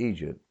back to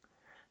Egypt,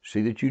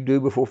 see that you do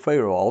before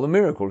Pharaoh all the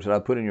miracles that I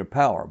put in your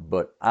power,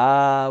 but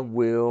I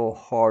will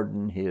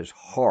harden his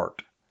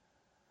heart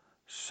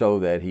so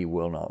that he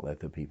will not let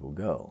the people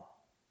go.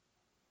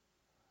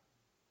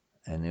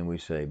 And then we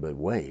say, but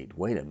wait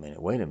a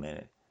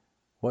minute.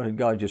 What had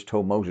God just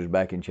told Moses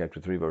back in chapter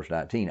 3, verse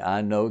 19?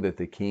 I know that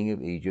the king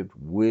of Egypt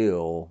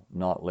will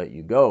not let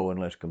you go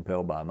unless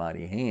compelled by a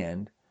mighty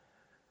hand.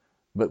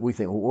 But we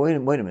think, well, wait a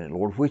minute,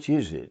 Lord, which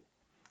is it?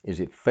 Is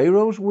it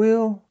Pharaoh's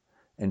will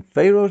and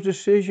Pharaoh's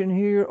decision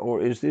here,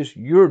 or is this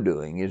your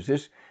doing? Is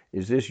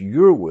this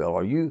your will?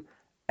 Are you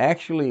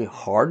actually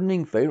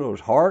hardening Pharaoh's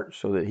heart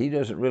so that he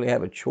doesn't really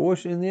have a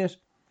choice in this?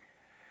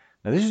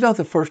 Now, this is not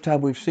the first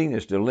time we've seen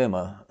this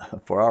dilemma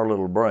for our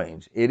little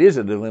brains. It is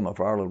a dilemma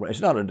for our little brains.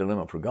 It's not a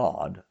dilemma for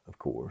God, of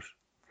course.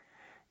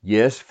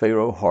 Yes,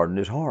 Pharaoh hardened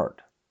his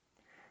heart.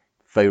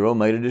 Pharaoh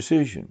made a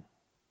decision.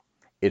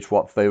 It's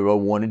what Pharaoh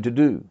wanted to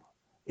do.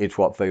 It's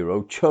what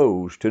Pharaoh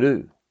chose to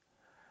do.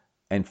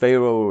 And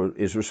Pharaoh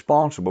is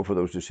responsible for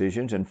those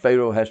decisions, and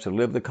Pharaoh has to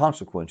live the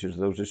consequences of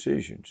those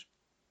decisions.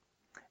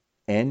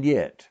 And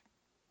yet,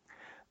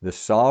 the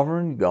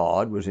sovereign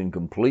God was in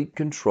complete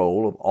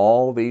control of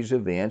all these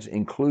events,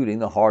 including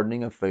the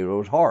hardening of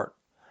Pharaoh's heart.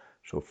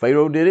 So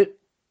Pharaoh did it,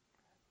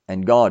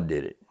 and God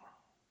did it.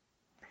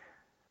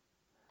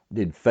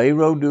 Did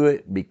Pharaoh do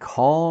it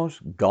because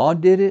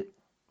God did it,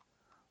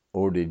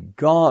 or did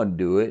God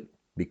do it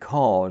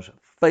because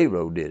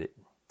Pharaoh did it?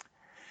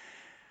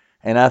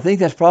 And I think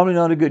that's probably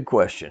not a good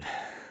question.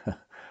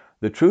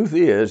 The truth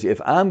is,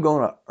 if I'm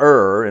going to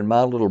err in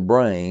my little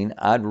brain,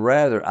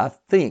 I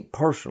think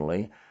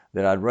personally,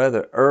 that I'd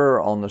rather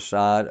err on the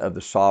side of the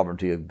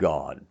sovereignty of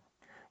God.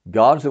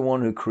 God's the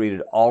one who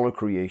created all of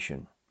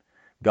creation.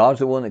 God's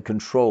the one that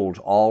controls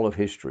all of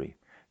history.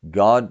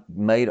 God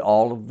made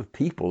all of the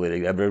people that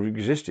have ever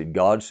existed.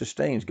 God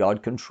sustains.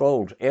 God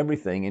controls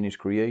everything in his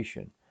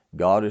creation.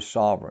 God is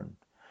sovereign.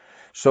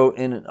 So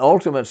in an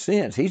ultimate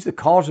sense, he's the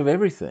cause of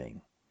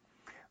everything.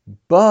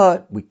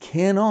 But we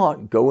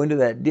cannot go into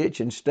that ditch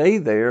and stay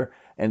there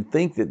and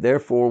think that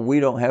therefore we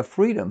don't have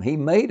freedom. He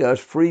made us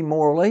free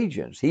moral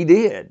agents. He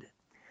did.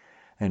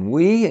 And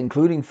we,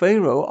 including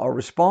Pharaoh, are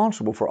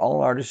responsible for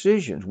all our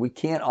decisions. We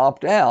can't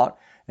opt out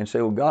and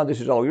say, well, God, this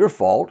is all your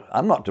fault.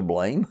 I'm not to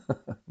blame.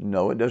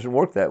 No, it doesn't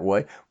work that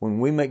way. When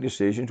we make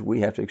decisions,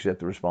 we have to accept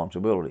the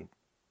responsibility.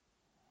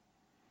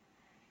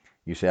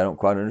 You say, I don't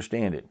quite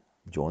understand it.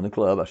 Join the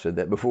club. I said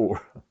that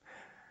before.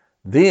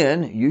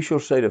 Then you shall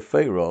say to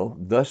Pharaoh,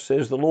 thus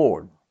says the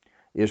Lord,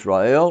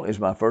 Israel is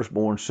my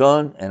firstborn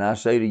son, and I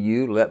say to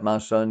you, let my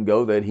son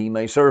go that he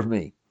may serve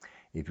me.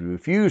 If you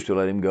refuse to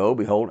let him go,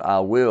 behold,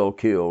 I will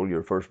kill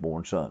your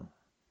firstborn son.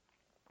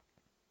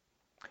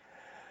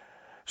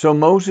 So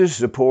Moses,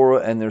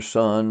 Zipporah, and their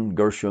son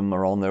Gershom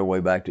are on their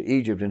way back to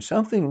Egypt, and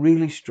something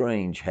really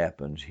strange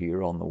happens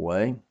here on the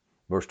way.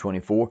 Verse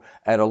 24,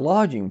 at a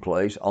lodging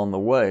place on the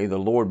way, the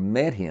Lord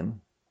met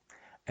him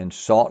and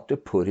sought to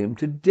put him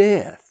to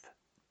death.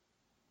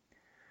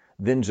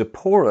 Then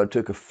Zipporah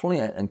took a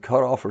flint and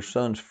cut off her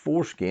son's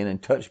foreskin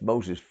and touched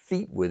Moses'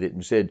 feet with it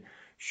and said,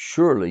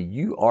 surely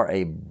you are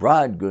a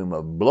bridegroom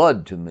of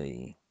blood to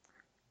me.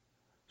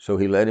 So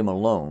he let him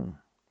alone.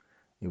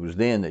 It was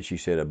then that she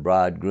said a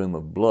bridegroom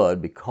of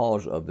blood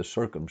because of the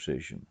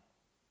circumcision.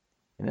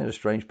 Isn't that a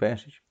strange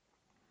passage?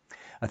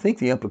 I think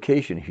the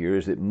implication here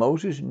is that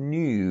Moses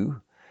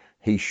knew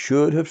he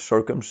should have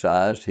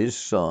circumcised his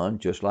son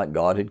just like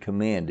God had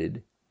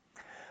commanded,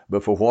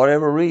 but for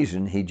whatever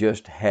reason, he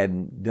just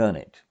hadn't done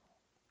it.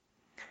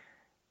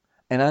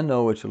 And I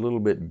know it's a little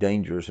bit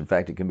dangerous. In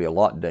fact, it can be a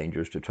lot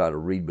dangerous to try to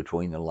read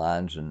between the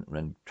lines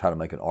and try to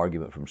make an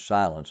argument from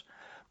silence.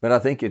 But I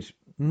think it's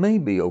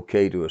maybe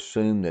okay to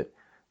assume that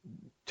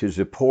to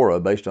Zipporah,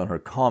 based on her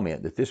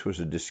comment, that this was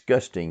a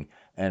disgusting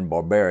and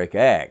barbaric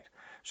act.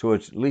 So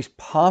it's at least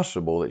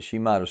possible that she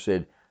might have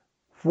said,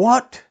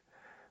 what?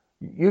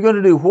 You're going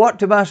to do what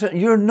to my son?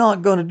 You're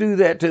not going to do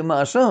that to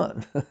my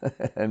son.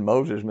 And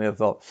Moses may have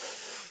thought,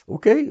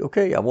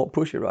 okay, I won't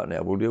push it right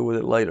now. We'll deal with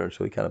it later.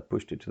 So he kind of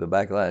pushed it to the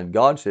back of the line. And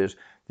God says,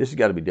 this has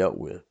got to be dealt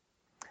with.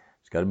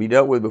 It's got to be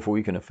dealt with before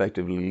you can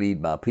effectively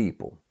lead my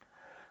people.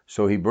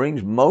 So he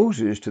brings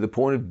Moses to the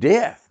point of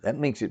death. That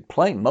makes it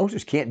plain.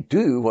 Moses can't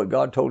do what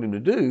God told him to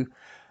do.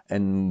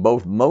 And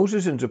both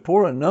Moses and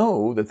Zipporah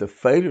know that the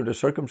failure to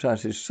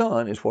circumcise his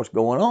son is what's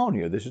going on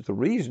here. This is the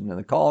reason and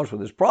the cause for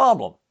this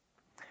problem.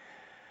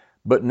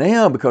 But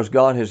now, because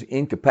God has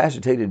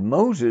incapacitated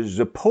Moses,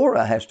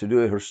 Zipporah has to do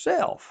it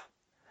herself.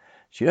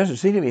 She doesn't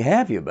seem to be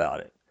happy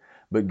about it.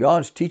 But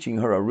God's teaching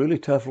her a really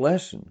tough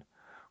lesson.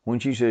 When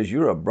she says,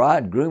 you're a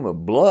bridegroom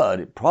of blood,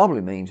 it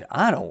probably means,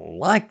 I don't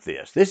like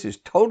this. This is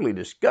totally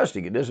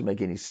disgusting. It doesn't make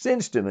any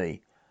sense to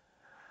me.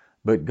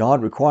 But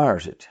God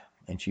requires it.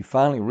 And she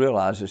finally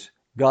realizes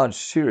God's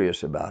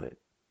serious about it.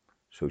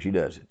 So she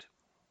does it.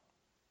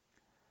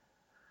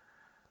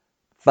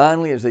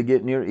 Finally, as they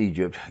get near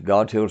Egypt,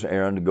 God tells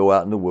Aaron to go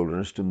out in the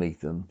wilderness to meet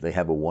them. They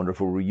have a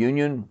wonderful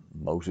reunion.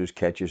 Moses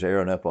catches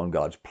Aaron up on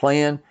God's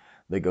plan.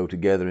 They go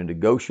together into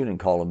Goshen and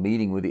call a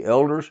meeting with the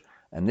elders.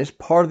 And this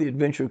part of the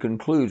adventure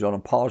concludes on a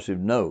positive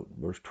note.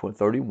 Verse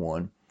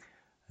 31,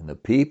 and the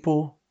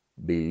people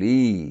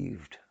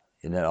believed.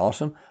 Isn't that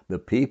awesome? The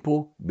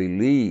people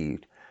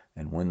believed.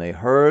 And when they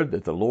heard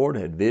that the Lord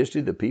had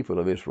visited the people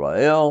of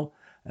Israel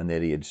and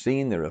that he had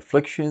seen their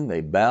affliction, they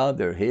bowed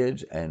their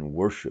heads and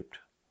worshiped.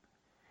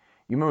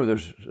 You remember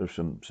there's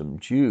some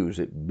Jews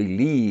that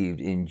believed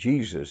in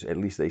Jesus, at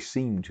least they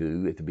seemed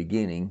to at the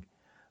beginning,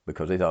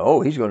 because they thought, oh,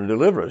 he's going to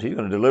deliver us. He's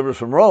going to deliver us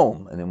from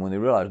Rome. And then when they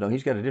realized, no,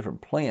 he's got a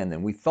different plan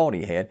than we thought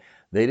he had,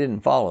 they didn't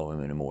follow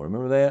him anymore.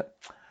 Remember that?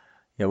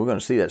 Yeah, we're going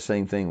to see that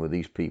same thing with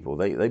these people.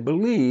 They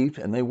believed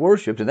and they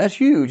worshiped, and that's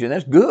huge and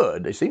that's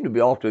good. They seem to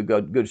be off to a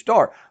good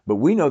start, but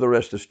we know the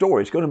rest of the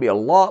story. It's going to be a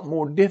lot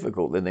more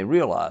difficult than they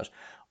realize.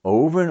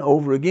 Over and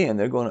over again,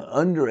 they're going to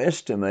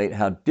underestimate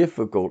how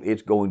difficult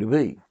it's going to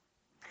be.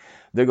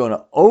 They're going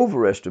to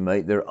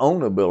overestimate their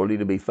own ability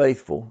to be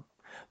faithful.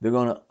 They're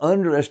going to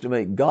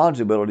underestimate God's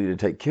ability to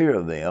take care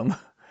of them.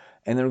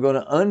 And they're going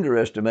to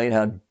underestimate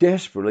how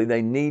desperately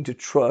they need to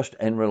trust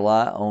and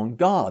rely on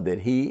God, that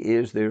he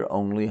is their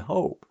only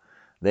hope.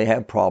 They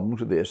have problems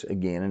with this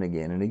again and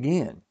again and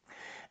again.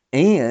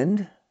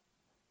 And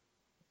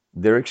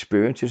their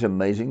experience is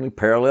amazingly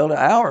parallel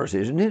to ours,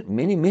 isn't it?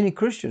 Many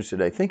Christians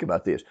today, think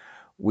about this.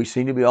 We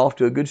seem to be off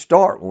to a good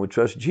start when we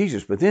trust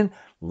Jesus, but then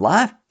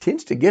life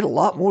tends to get a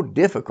lot more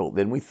difficult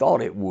than we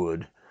thought it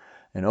would.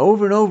 And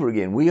over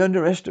again, we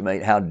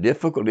underestimate how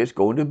difficult it's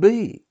going to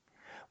be.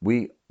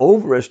 We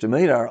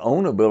overestimate our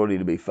own ability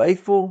to be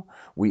faithful.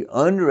 We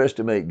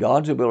underestimate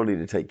God's ability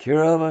to take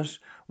care of us.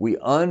 We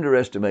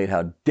underestimate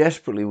how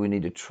desperately we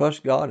need to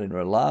trust God and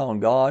rely on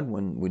God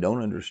when we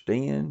don't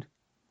understand.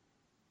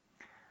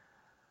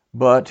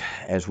 But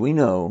as we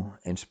know,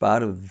 in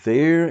spite of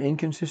their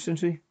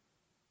inconsistency,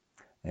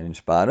 and in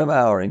spite of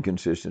our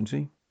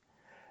inconsistency,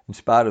 in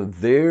spite of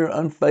their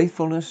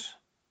unfaithfulness,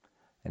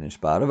 and in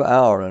spite of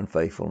our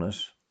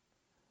unfaithfulness,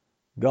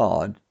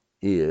 God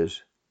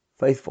is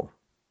faithful.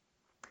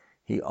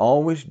 He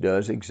always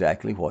does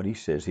exactly what he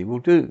says he will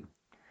do.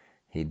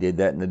 He did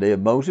that in the day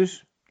of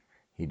Moses.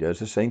 He does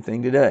the same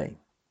thing today.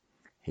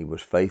 He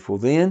was faithful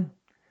then.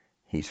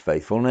 He's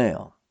faithful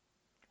now.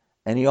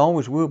 And he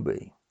always will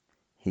be.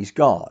 He's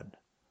God.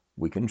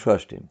 We can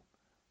trust him.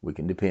 We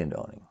can depend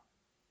on him.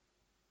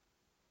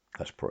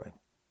 Let's pray.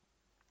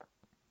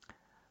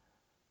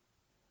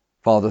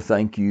 Father,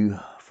 thank you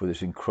for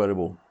this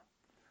incredible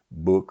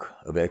book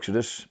of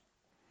Exodus.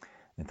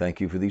 And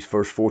thank you for these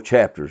first 4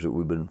 chapters that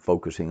we've been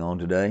focusing on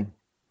today.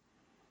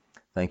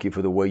 Thank you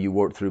for the way you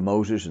worked through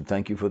Moses, and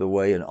thank you for the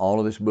way in all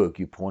of this book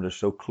you point us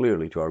so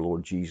clearly to our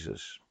Lord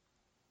Jesus.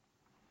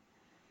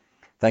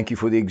 Thank you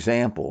for the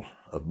example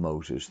of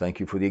Moses.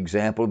 Thank you for the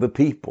example of the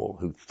people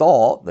who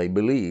thought they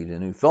believed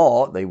and who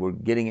thought they were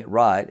getting it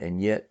right,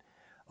 and yet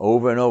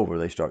over and over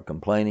they start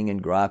complaining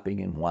and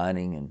griping and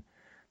whining and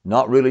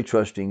not really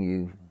trusting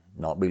you,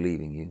 not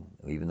believing you,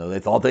 even though they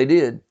thought they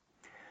did.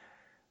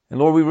 And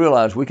Lord, we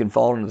realize we can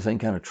fall into the same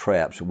kind of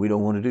traps, and we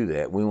don't want to do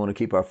that. We want to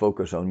keep our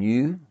focus on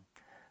you.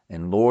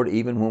 And Lord,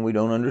 even when we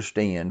don't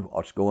understand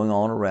what's going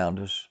on around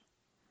us,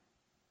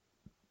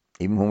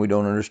 even when we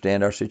don't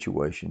understand our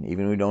situation,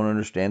 even when we don't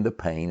understand the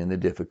pain and the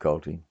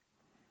difficulty,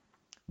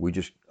 we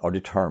just are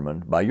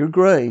determined by your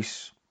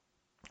grace,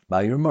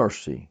 by your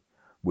mercy,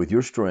 with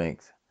your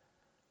strength,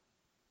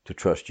 to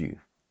trust you.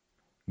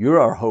 You're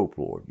our hope,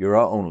 Lord. You're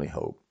our only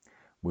hope.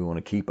 We want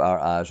to keep our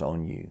eyes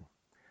on you.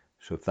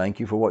 So thank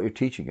you for what you're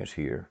teaching us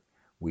here.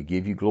 We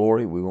give you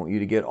glory. We want you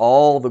to get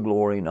all the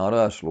glory, not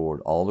us,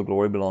 Lord. All the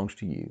glory belongs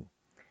to you.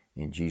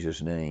 In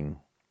Jesus' name,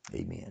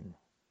 amen.